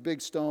project. You take these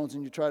big stones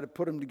and you try to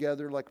put them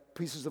together like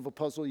pieces of a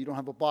puzzle. You don't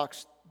have a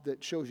box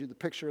that shows you the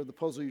picture of the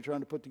puzzle you're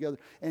trying to put together.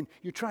 And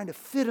you're trying to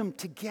fit them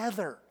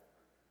together.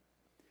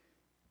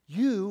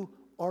 You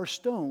are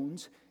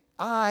stones.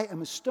 I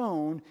am a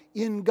stone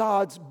in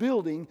God's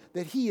building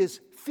that he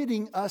is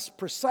fitting us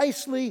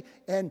precisely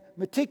and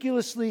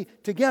meticulously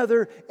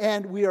together.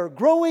 And we are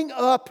growing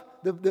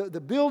up.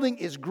 The building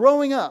is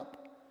growing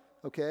up,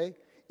 okay,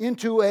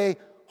 into a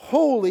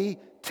holy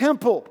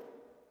temple.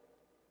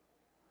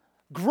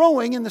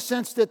 Growing in the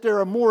sense that there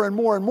are more and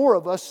more and more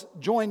of us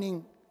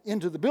joining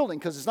into the building,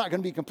 because it's not going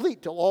to be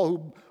complete till all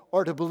who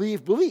are to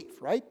believe,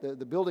 right?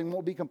 The building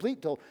won't be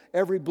complete till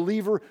every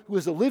believer who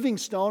is a living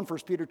stone, 1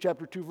 Peter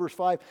chapter 2, verse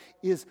 5,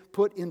 is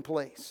put in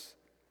place.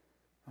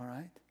 All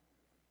right?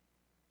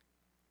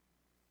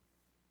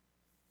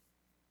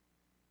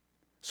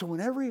 So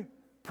when every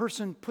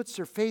person puts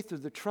their faith or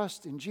their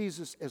trust in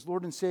Jesus as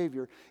Lord and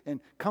Savior and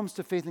comes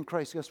to faith in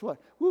Christ, guess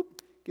what?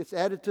 Gets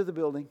added to the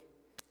building,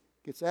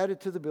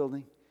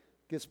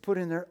 gets put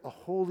in there, a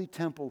holy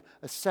temple,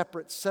 a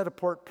separate,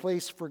 set-apart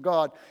place for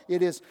God.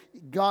 It is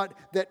God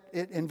that,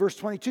 in verse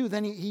 22,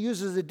 then he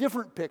uses a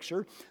different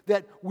picture,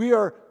 that we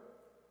are,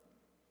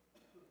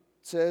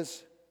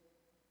 says,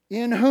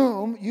 in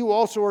whom you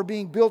also are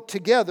being built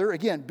together,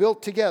 again,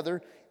 built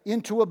together,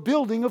 into a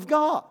building of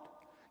God.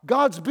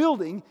 God's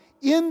building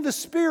in the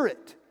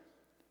Spirit.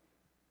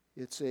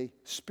 It's a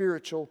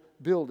spiritual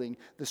building.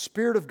 The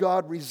Spirit of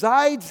God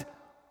resides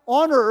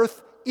on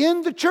earth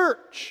in the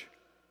church.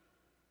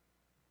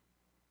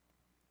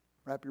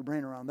 Wrap your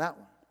brain around that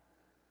one.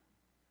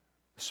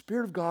 The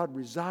Spirit of God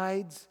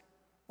resides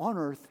on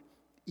earth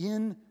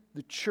in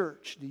the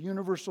church, the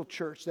universal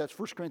church. That's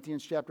 1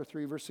 Corinthians chapter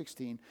 3, verse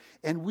 16.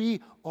 And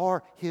we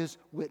are his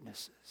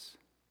witnesses.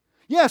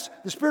 Yes,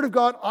 the Spirit of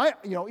God,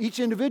 each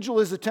individual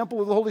is a temple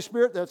of the Holy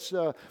Spirit. That's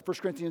 1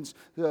 Corinthians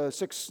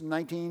 6,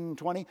 19,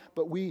 20.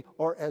 But we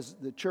are, as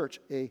the church,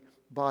 a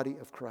body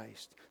of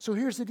Christ. So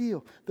here's the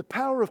deal. The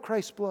power of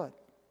Christ's blood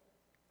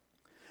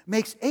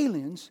makes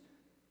aliens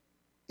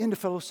into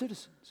fellow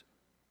citizens.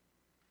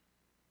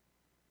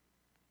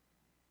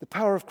 The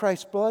power of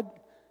Christ's blood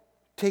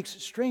takes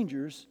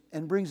strangers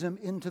and brings them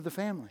into the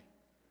family.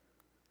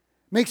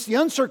 Makes the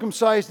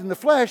uncircumcised in the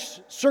flesh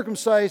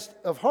circumcised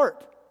of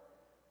heart.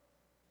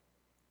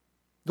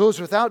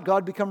 Those without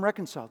God become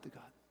reconciled to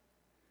God.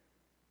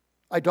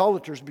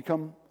 Idolaters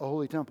become a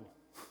holy temple.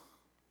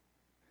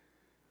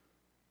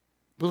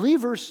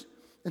 Believers,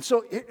 and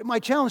so my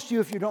challenge to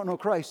you if you don't know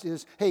Christ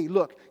is, hey,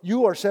 look,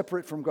 you are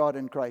separate from God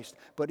in Christ,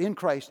 but in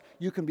Christ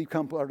you can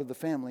become part of the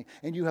family,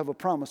 and you have a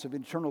promise of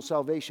eternal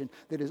salvation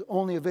that is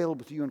only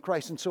available to you in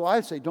Christ. And so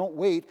I say, don't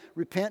wait,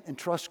 repent and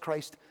trust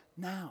Christ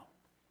now.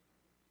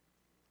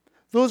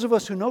 Those of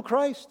us who know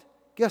Christ,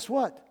 guess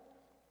what?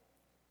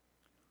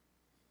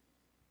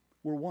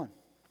 We're one.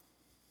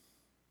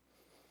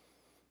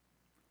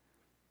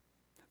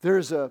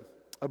 There's a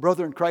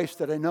brother in Christ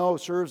that I know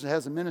serves and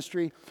has a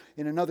ministry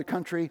in another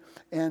country,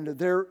 and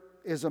there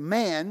is a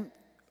man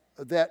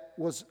that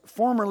was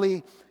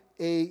formerly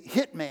a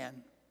hitman.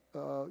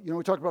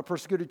 We talked about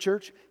persecuted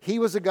church. He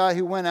was a guy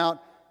who went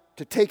out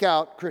to take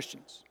out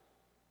Christians.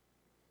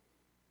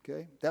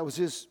 Okay, that was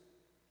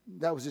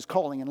his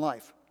calling in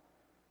life.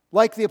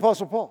 Like the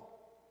Apostle Paul.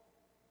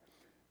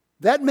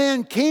 That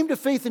man came to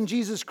faith in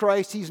Jesus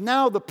Christ. He's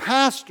now the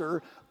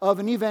pastor of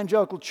an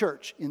evangelical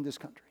church in this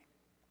country.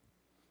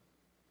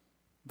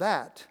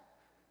 That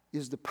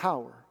is the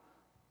power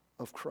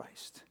of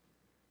Christ.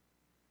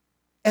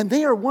 And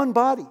they are one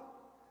body.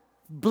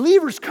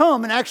 Believers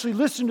come and actually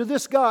listen to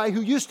this guy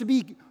who used to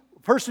be a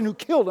person who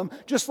killed him,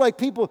 just like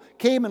people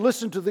came and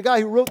listened to the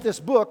guy who wrote this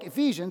book,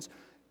 Ephesians,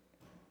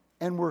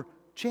 and were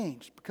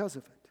changed because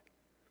of it.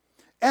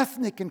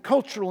 Ethnic and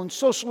cultural and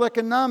social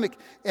economic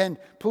and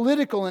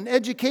political and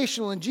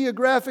educational and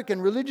geographic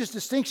and religious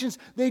distinctions,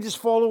 they just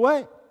fall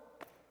away.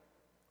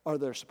 Or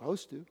they're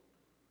supposed to.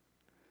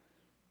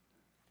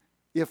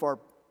 If our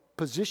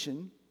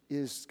position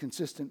is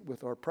consistent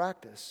with our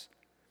practice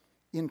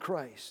in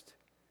Christ.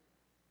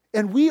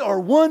 And we are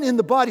one in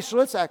the body, so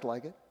let's act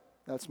like it.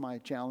 That's my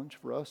challenge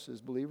for us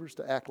as believers,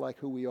 to act like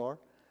who we are.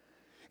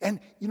 And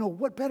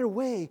what better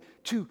way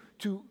to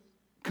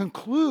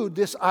conclude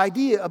this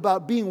idea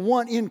about being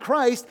one in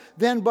Christ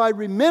than by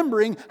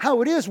remembering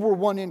how it is we're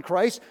one in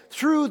Christ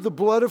through the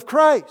blood of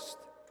Christ.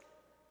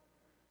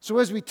 So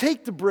as we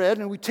take the bread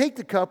and we take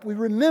the cup, we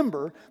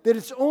remember that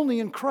it's only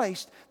in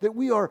Christ that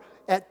we are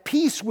at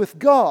peace with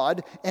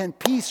God and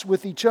peace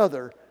with each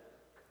other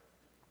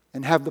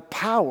and have the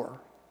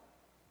power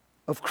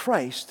of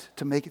Christ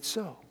to make it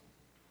so.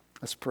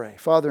 Let's pray.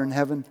 Father in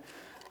heaven,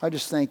 I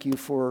just thank you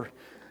for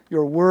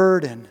your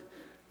word, and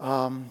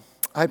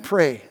I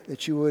pray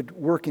that you would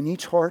work in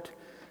each heart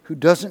who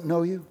doesn't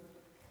know you,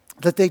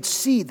 that they'd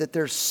see that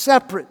they're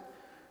separate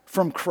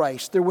from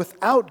Christ. They're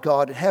without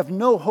God and have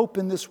no hope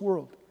in this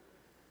world.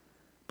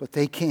 But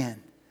they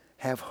can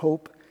have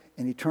hope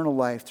and eternal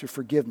life through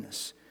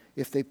forgiveness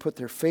if they put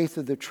their faith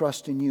or their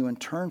trust in you and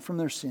turn from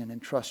their sin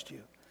and trust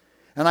you.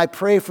 And I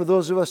pray for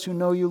those of us who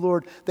know you,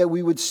 Lord, that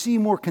we would see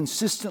more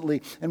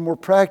consistently and more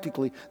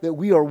practically that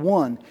we are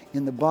one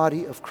in the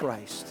body of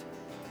Christ.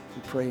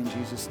 We pray in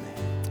Jesus'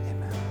 name. Amen.